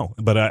 I don't know,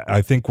 but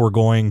I think we're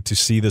going to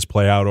see this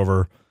play out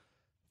over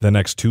the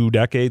next 2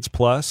 decades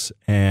plus,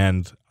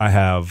 and I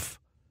have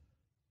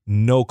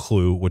no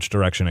clue which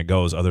direction it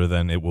goes, other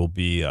than it will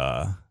be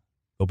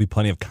there'll be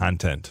plenty of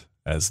content,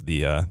 as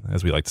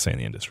we like to say in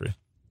the industry.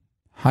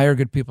 Hire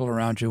good people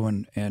around you,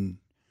 and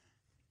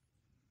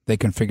they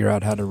can figure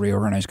out how to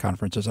reorganize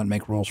conferences and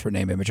make rules for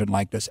name, image, and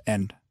likeness,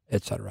 and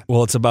et cetera.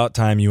 Well, it's about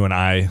time you and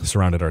I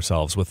surrounded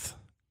ourselves with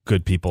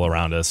good people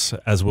around us,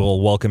 as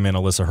we'll welcome in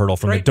Alyssa Hertel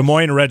from the Des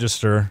Moines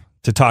Register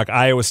to talk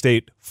Iowa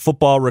State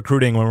football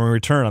recruiting when we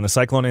return on the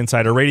Cyclone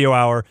Insider Radio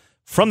Hour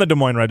from the Des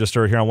Moines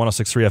Register here on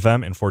 106.3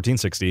 FM and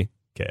 1460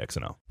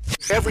 KXNO.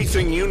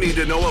 Everything you need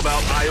to know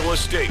about Iowa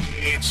State.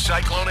 It's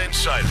Cyclone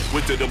Insider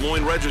with the Des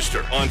Moines Register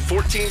on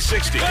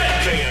 1460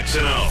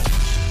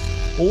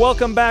 KXNO. Well,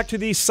 welcome back to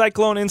the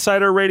Cyclone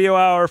Insider Radio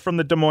Hour from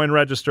the Des Moines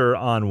Register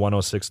on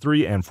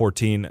 106.3 and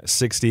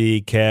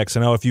 1460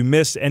 KXNO. If you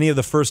missed any of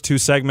the first 2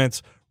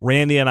 segments,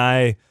 Randy and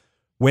I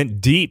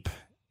went deep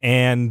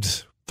and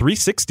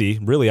 360,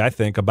 really, I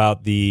think,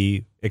 about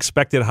the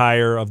expected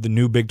hire of the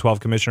new Big 12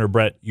 Commissioner,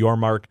 Brett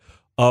Yorkmark,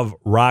 of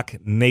Roc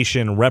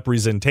Nation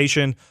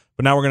representation.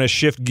 But now we're going to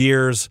shift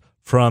gears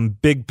from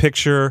big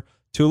picture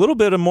to a little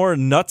bit of more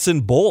nuts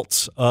and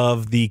bolts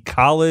of the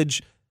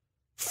college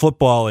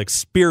football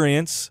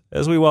experience,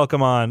 as we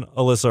welcome on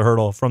Alyssa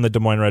Hertel from the Des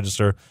Moines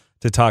Register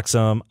to talk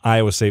some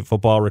Iowa State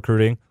football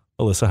recruiting.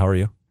 Alyssa, how are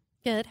you?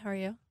 Good. How are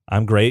you?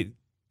 I'm great.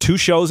 2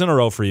 shows in a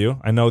row for you.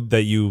 I know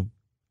that you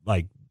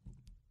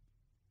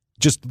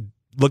just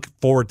look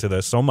forward to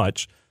this so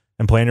much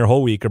and plan your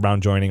whole week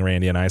around joining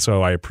Randy and I,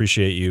 so I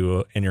appreciate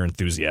you and your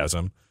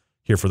enthusiasm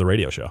here for the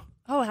radio show.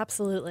 Oh,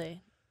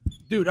 absolutely.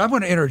 Dude, I'm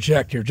going to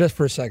interject here just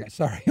for a second.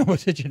 Sorry, I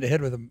almost hit you in the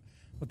head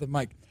with the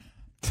mic.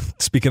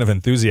 Speaking of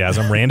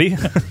enthusiasm, Randy,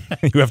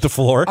 you have the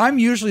floor. I'm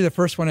usually the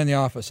first one in the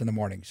office in the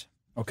mornings,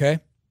 okay?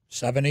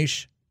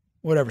 7-ish,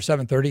 whatever,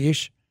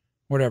 7:30-ish,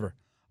 whatever.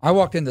 I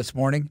walked in this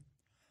morning.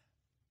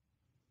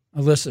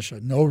 Alyssa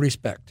showed no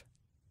respect.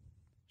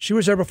 She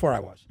was there before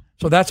I was.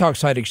 So that's how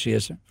excited she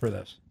is for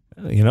this.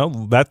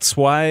 That's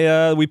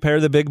why we pair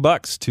the big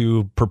bucks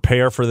to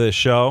prepare for this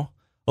show.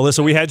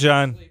 Alyssa, we had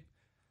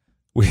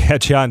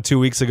you on 2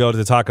 weeks ago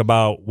to talk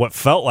about what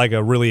felt like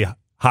a really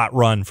hot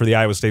run for the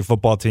Iowa State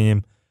football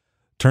team.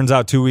 Turns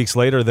out 2 weeks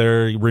later,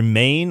 they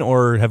remain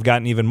or have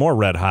gotten even more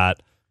red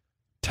hot.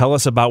 Tell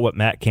us about what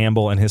Matt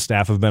Campbell and his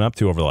staff have been up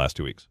to over the last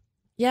 2 weeks.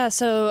 Yeah,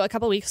 so a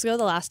couple weeks ago,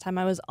 the last time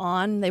I was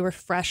on, they were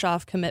fresh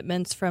off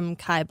commitments from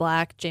Kai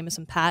Black,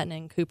 Jamison Patton,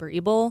 and Cooper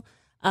Ebel,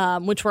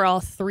 which were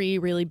all three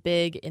really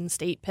big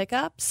in-state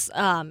pickups.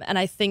 And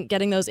I think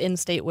getting those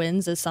in-state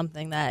wins is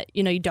something that,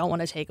 you don't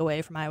want to take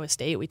away from Iowa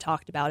State. We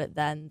talked about it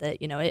then that,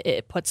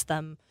 it puts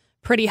them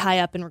pretty high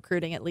up in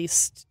recruiting, at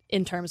least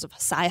in terms of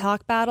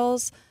Cyhawk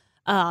battles.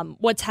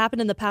 What's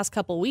happened in the past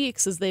couple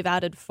weeks is they've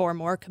added 4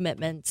 more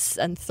commitments,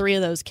 and 3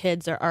 of those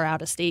kids are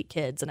out-of-state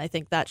kids. And I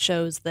think that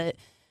shows that,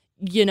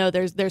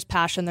 there's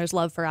passion, there's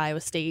love for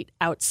Iowa State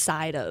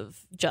outside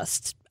of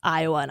just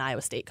Iowa and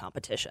Iowa State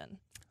competition.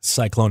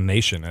 Cyclone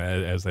Nation,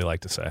 as they like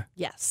to say.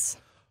 Yes.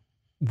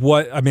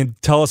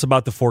 Tell us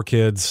about the 4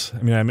 kids.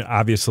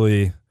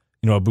 Obviously,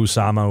 Abu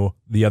Samo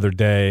the other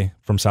day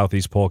from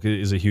Southeast Polk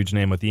is a huge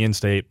name with the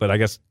in-state, but I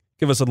guess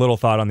give us a little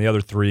thought on the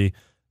other 3,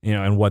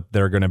 and what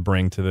they're going to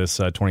bring to this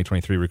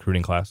 2023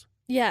 recruiting class.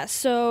 Yeah,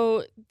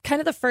 so kind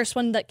of the first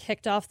one that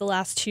kicked off the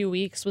last 2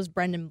 weeks was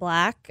Brendan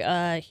Black.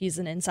 He's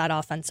an inside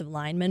offensive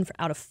lineman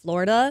out of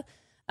Florida.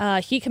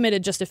 He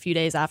committed just a few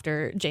days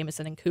after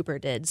Jamison and Cooper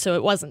did, so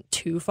it wasn't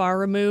too far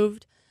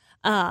removed.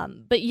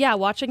 But yeah,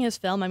 watching his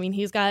film,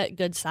 he's got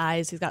good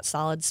size. He's got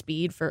solid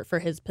speed for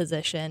his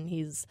position.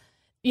 He's,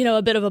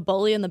 a bit of a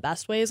bully in the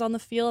best ways on the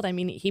field.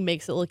 He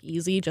makes it look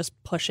easy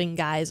just pushing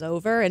guys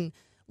over, and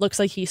looks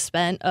like he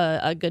spent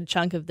a good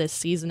chunk of this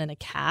season in a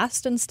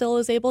cast and still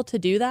is able to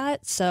do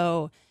that.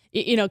 So,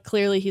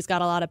 clearly he's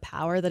got a lot of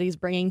power that he's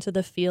bringing to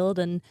the field,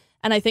 and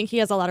I think he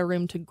has a lot of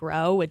room to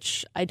grow,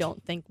 which I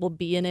don't think will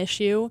be an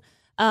issue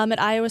at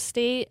Iowa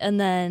State.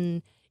 And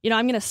then,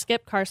 I'm going to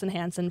skip Carson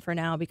Hansen for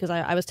now because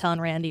I was telling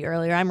Randy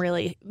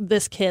earlier,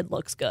 this kid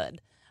looks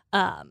good.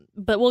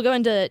 But we'll go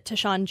into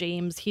Sean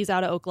James. He's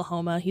out of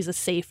Oklahoma. He's a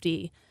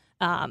safety.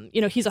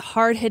 He's a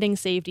hard-hitting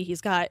safety. He's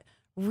got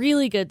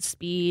really good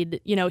speed.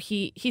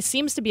 He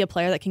seems to be a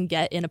player that can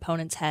get in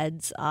opponents'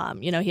 heads.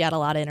 He had a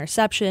lot of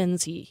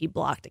interceptions. He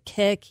blocked a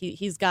kick.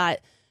 He's got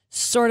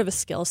sort of a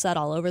skill set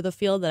all over the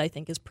field that I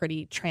think is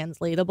pretty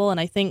translatable. And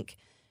I think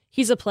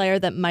he's a player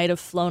that might have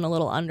flown a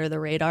little under the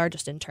radar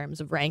just in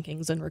terms of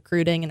rankings and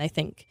recruiting. And I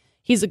think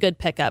he's a good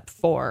pickup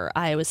for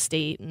Iowa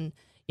State. And,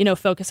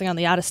 focusing on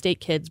the out-of-state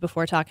kids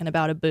before talking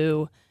about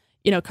Abu,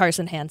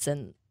 Carson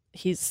Hansen,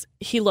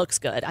 he looks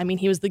good.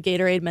 He was the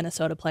Gatorade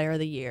Minnesota Player of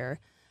the Year.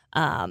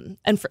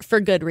 And for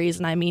good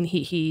reason.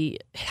 He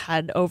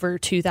had over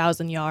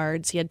 2,000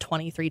 yards. He had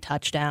 23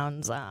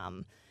 touchdowns.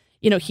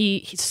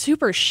 He's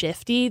super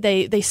shifty.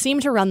 They seem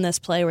to run this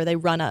play where they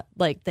run up,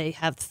 like they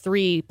have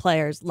 3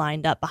 players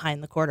lined up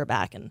behind the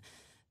quarterback, and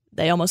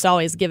they almost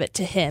always give it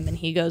to him, and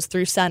he goes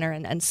through center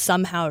and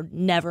somehow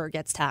never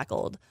gets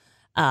tackled.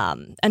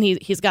 And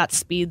he's got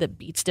speed that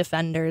beats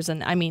defenders,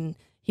 and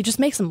he just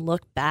makes him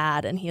look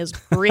bad, and he has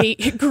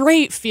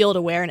great field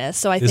awareness.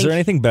 So Is there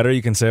anything better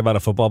you can say about a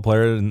football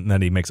player than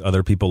that he makes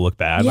other people look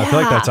bad? Yeah. I feel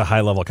like that's a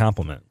high-level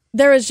compliment.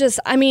 There was just,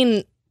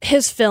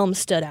 his film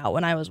stood out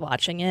when I was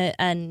watching it,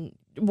 and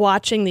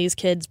watching these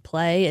kids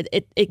play,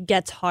 it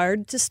gets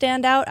hard to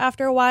stand out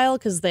after a while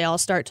because they all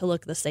start to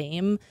look the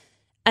same.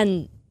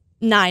 And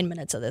 9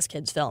 minutes of this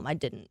kid's film, I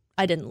didn't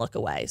look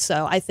away.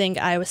 So I think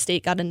Iowa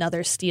State got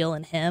another steal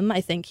in him.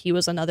 I think he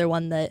was another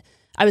one that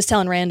I was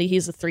telling Randy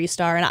he's a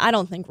 3-star, and I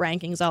don't think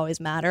rankings always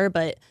matter,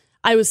 but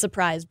I was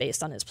surprised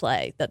based on his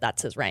play that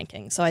that's his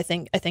ranking. So I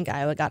think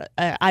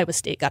Iowa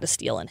State got a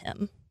steal in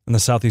him. And the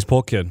Southeast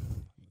Polk kid.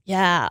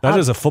 Yeah. That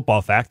is a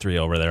football factory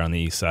over there on the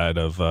east side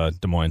of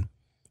Des Moines.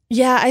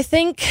 Yeah, I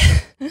think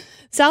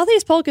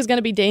Southeast Polk is going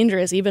to be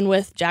dangerous, even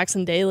with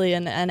Jackson Daly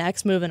and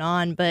X moving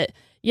on. But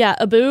yeah,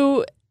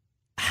 Abu,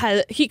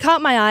 he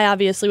caught my eye,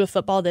 obviously, with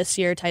football this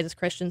year. Titus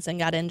Christensen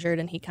got injured,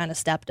 and he kind of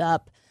stepped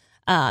up.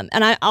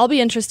 And I'll be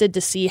interested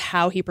to see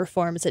how he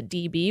performs at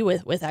DB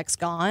with X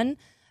gone.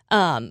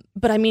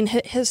 But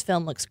his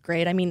film looks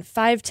great.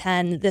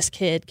 5'10", this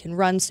kid can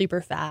run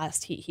super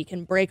fast. He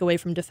can break away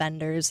from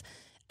defenders.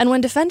 And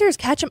when defenders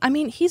catch him,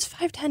 he's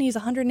 5'10", he's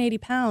 180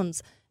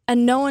 pounds,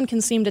 and no one can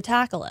seem to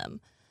tackle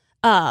him.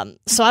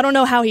 So I don't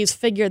know how he's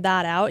figured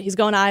that out. He's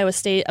going to Iowa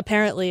State,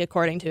 apparently,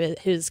 according to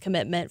his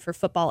commitment for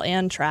football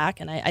and track.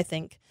 And I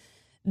think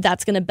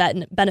that's going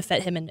to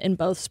benefit him in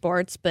both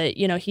sports. But,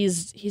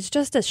 he's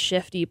just a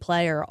shifty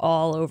player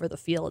all over the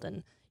field.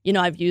 And,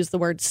 I've used the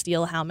word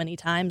steal how many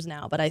times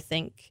now, but I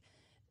think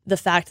the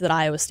fact that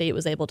Iowa State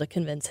was able to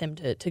convince him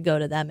to go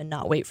to them and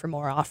not wait for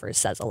more offers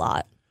says a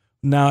lot.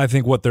 Now, I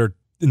think what they're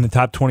in the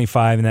top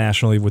 25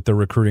 nationally with the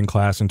recruiting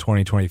class in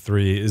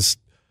 2023 is,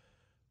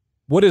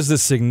 what is the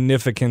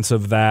significance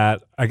of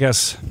that? I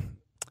guess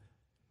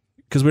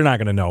because we're not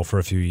going to know for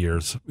a few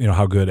years,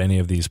 how good any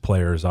of these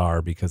players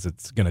are, because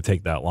it's going to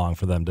take that long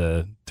for them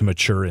to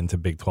mature into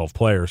Big 12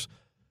 players.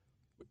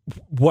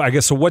 Well, I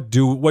guess so.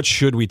 What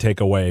should we take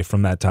away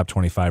from that top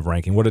 25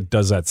 ranking?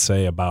 Does that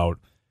say about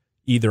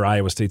either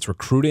Iowa State's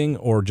recruiting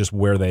or just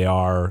where they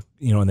are,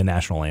 in the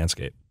national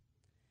landscape?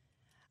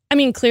 I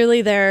mean,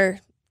 clearly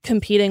they're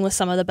competing with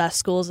some of the best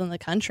schools in the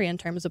country in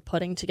terms of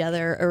putting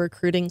together a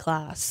recruiting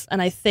class.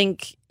 And I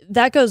think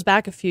that goes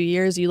back a few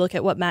years. You look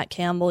at what Matt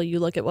Campbell, you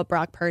look at what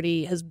Brock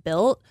Purdy has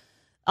built,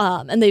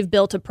 and they've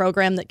built a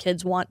program that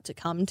kids want to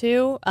come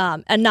to,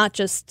 and not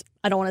just,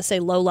 I don't want to say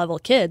low-level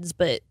kids,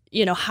 but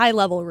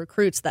high-level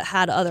recruits that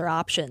had other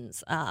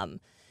options.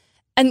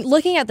 And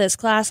looking at this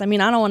class, I mean,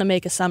 I don't want to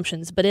make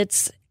assumptions, but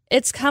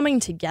it's coming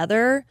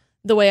together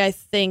the way I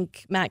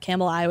think Matt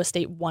Campbell, Iowa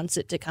State wants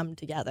it to come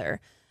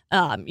together.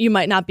 You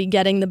might not be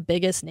getting the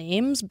biggest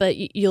names, but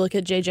you look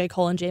at J.J.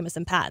 Cole and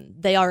Jamison Patton.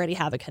 They already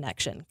have a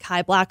connection.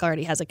 Kai Black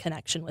already has a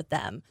connection with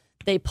them.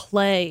 They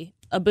play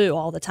Abu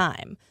all the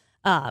time.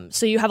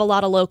 So you have a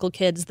lot of local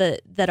kids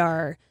that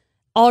are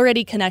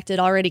already connected,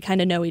 already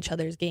kind of know each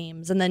other's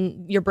games. And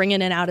then you're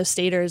bringing in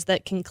out-of-staters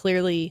that can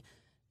clearly,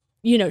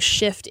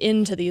 shift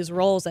into these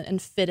roles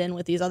and fit in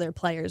with these other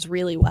players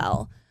really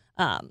well.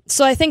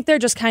 So I think they're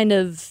just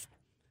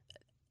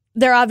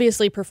they're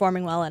obviously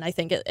performing well, and I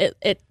think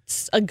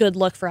it's a good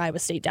look for Iowa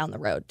State down the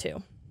road,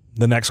 too.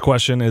 The next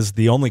question is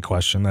the only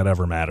question that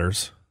ever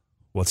matters.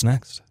 What's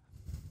next?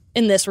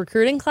 In this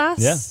recruiting class?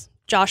 Yeah.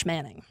 Josh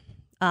Manning.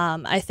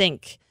 I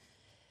think,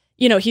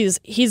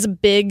 he's a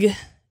big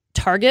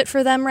target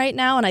for them right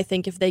now, and I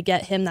think if they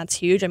get him, that's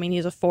huge. I mean,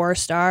 he's a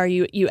 4-star.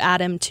 You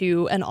add him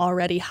to an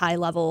already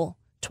high-level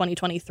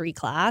 2023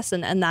 class,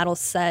 and that'll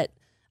set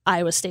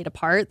Iowa State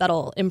apart.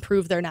 That'll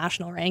improve their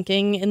national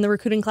ranking in the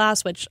recruiting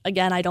class, which,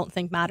 again, I don't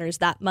think matters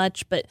that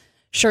much, but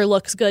sure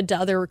looks good to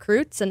other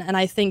recruits, and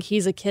I think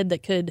he's a kid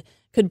that could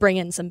bring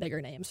in some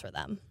bigger names for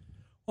them.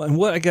 Well, and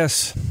what, I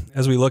guess,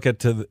 as we look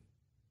at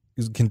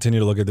continue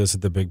to look at this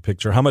at the big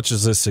picture, how much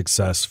is this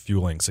success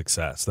fueling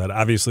success? That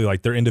obviously,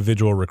 like, their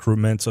individual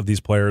recruitments of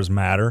these players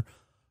matter.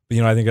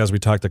 But, I think as we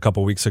talked a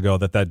couple weeks ago,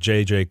 that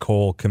J.J.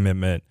 Cole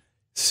commitment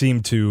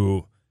seemed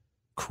to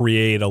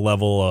create a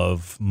level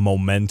of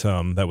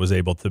momentum that was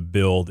able to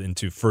build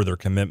into further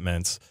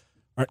commitments.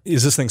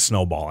 Is this thing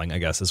snowballing, I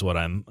guess, is what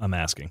I'm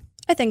asking.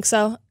 I think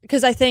so.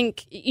 Because I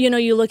think,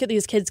 you look at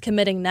these kids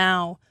committing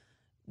now,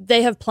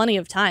 they have plenty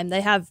of time.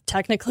 They have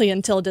technically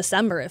until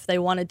December if they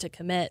wanted to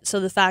commit. So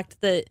the fact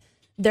that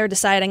they're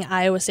deciding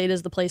Iowa State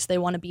is the place they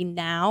want to be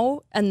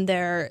now, and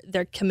they're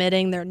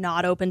committing, they're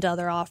not open to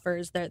other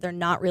offers, they're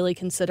not really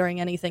considering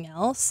anything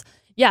else.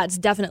 Yeah, it's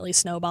definitely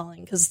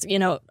snowballing because,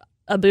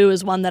 Abu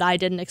is one that I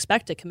didn't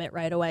expect to commit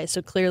right away.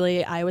 So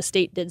clearly Iowa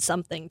State did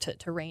something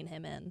to rein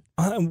him in.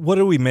 What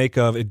do we make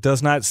of? It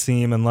does not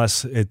seem,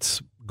 unless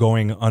it's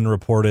going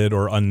unreported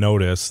or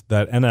unnoticed,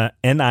 that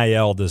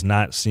NIL does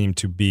not seem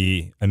to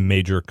be a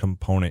major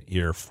component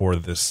here for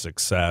this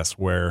success,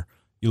 where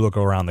you look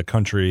around the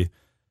country,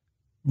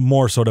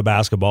 more so to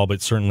basketball,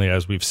 but certainly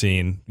as we've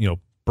seen,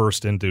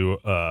 burst into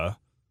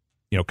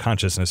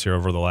consciousness here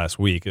over the last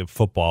week of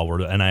football, where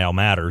the NIL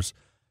matters.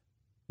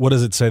 What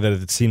does it say that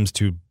it seems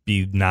to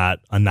be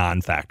not a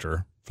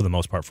non-factor for the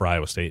most part for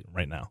Iowa State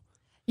right now?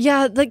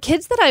 Yeah, the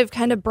kids that I've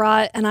kind of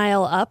brought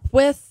NIL up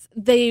with,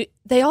 they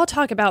all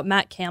talk about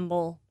Matt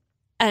Campbell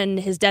and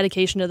his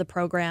dedication to the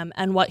program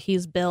and what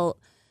he's built.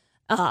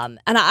 And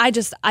I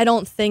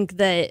don't think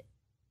that,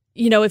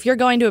 if you're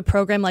going to a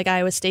program like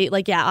Iowa State,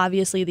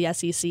 obviously the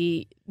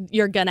SEC,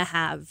 you're going to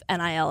have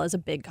NIL as a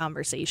big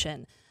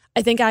conversation.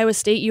 I think Iowa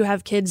State, you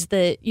have kids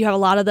that you have a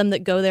lot of them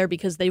that go there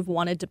because they've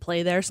wanted to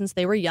play there since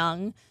they were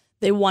young.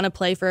 They want to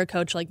play for a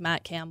coach like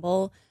Matt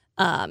Campbell.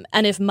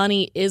 And if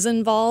money is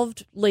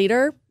involved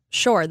later,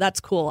 sure, that's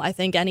cool. I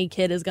think any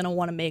kid is going to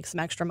want to make some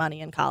extra money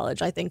in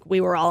college. I think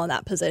we were all in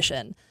that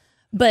position.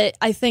 But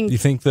I think... Do you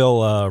think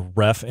they'll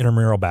ref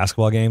intramural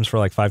basketball games for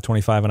like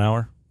 $5.25 an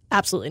hour?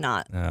 Absolutely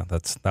not. Yeah,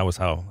 that was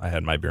how I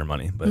had my beer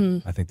money. But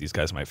I think these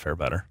guys might fare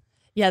better.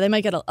 Yeah, they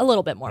might get a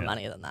little bit more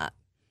money than that.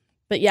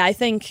 But yeah, I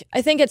think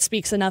it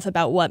speaks enough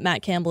about what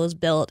Matt Campbell has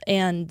built,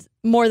 and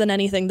more than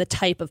anything, the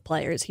type of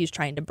players he's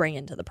trying to bring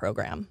into the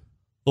program.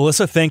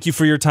 Alyssa, thank you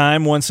for your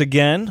time once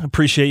again.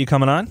 Appreciate you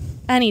coming on.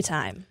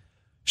 Anytime.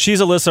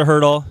 She's Alyssa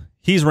Hertel.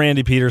 He's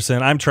Randy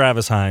Peterson. I'm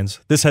Travis Hines.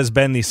 This has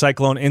been the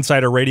Cyclone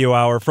Insider Radio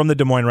Hour from the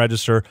Des Moines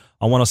Register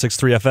on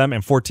 106.3 FM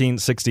and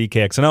 1460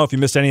 KXNO. If you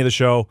missed any of the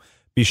show,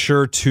 be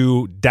sure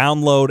to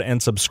download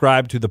and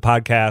subscribe to the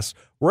podcast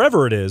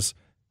wherever it is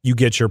you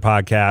get your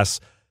podcasts.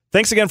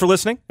 Thanks again for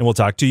listening, and we'll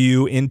talk to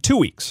you in 2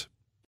 weeks.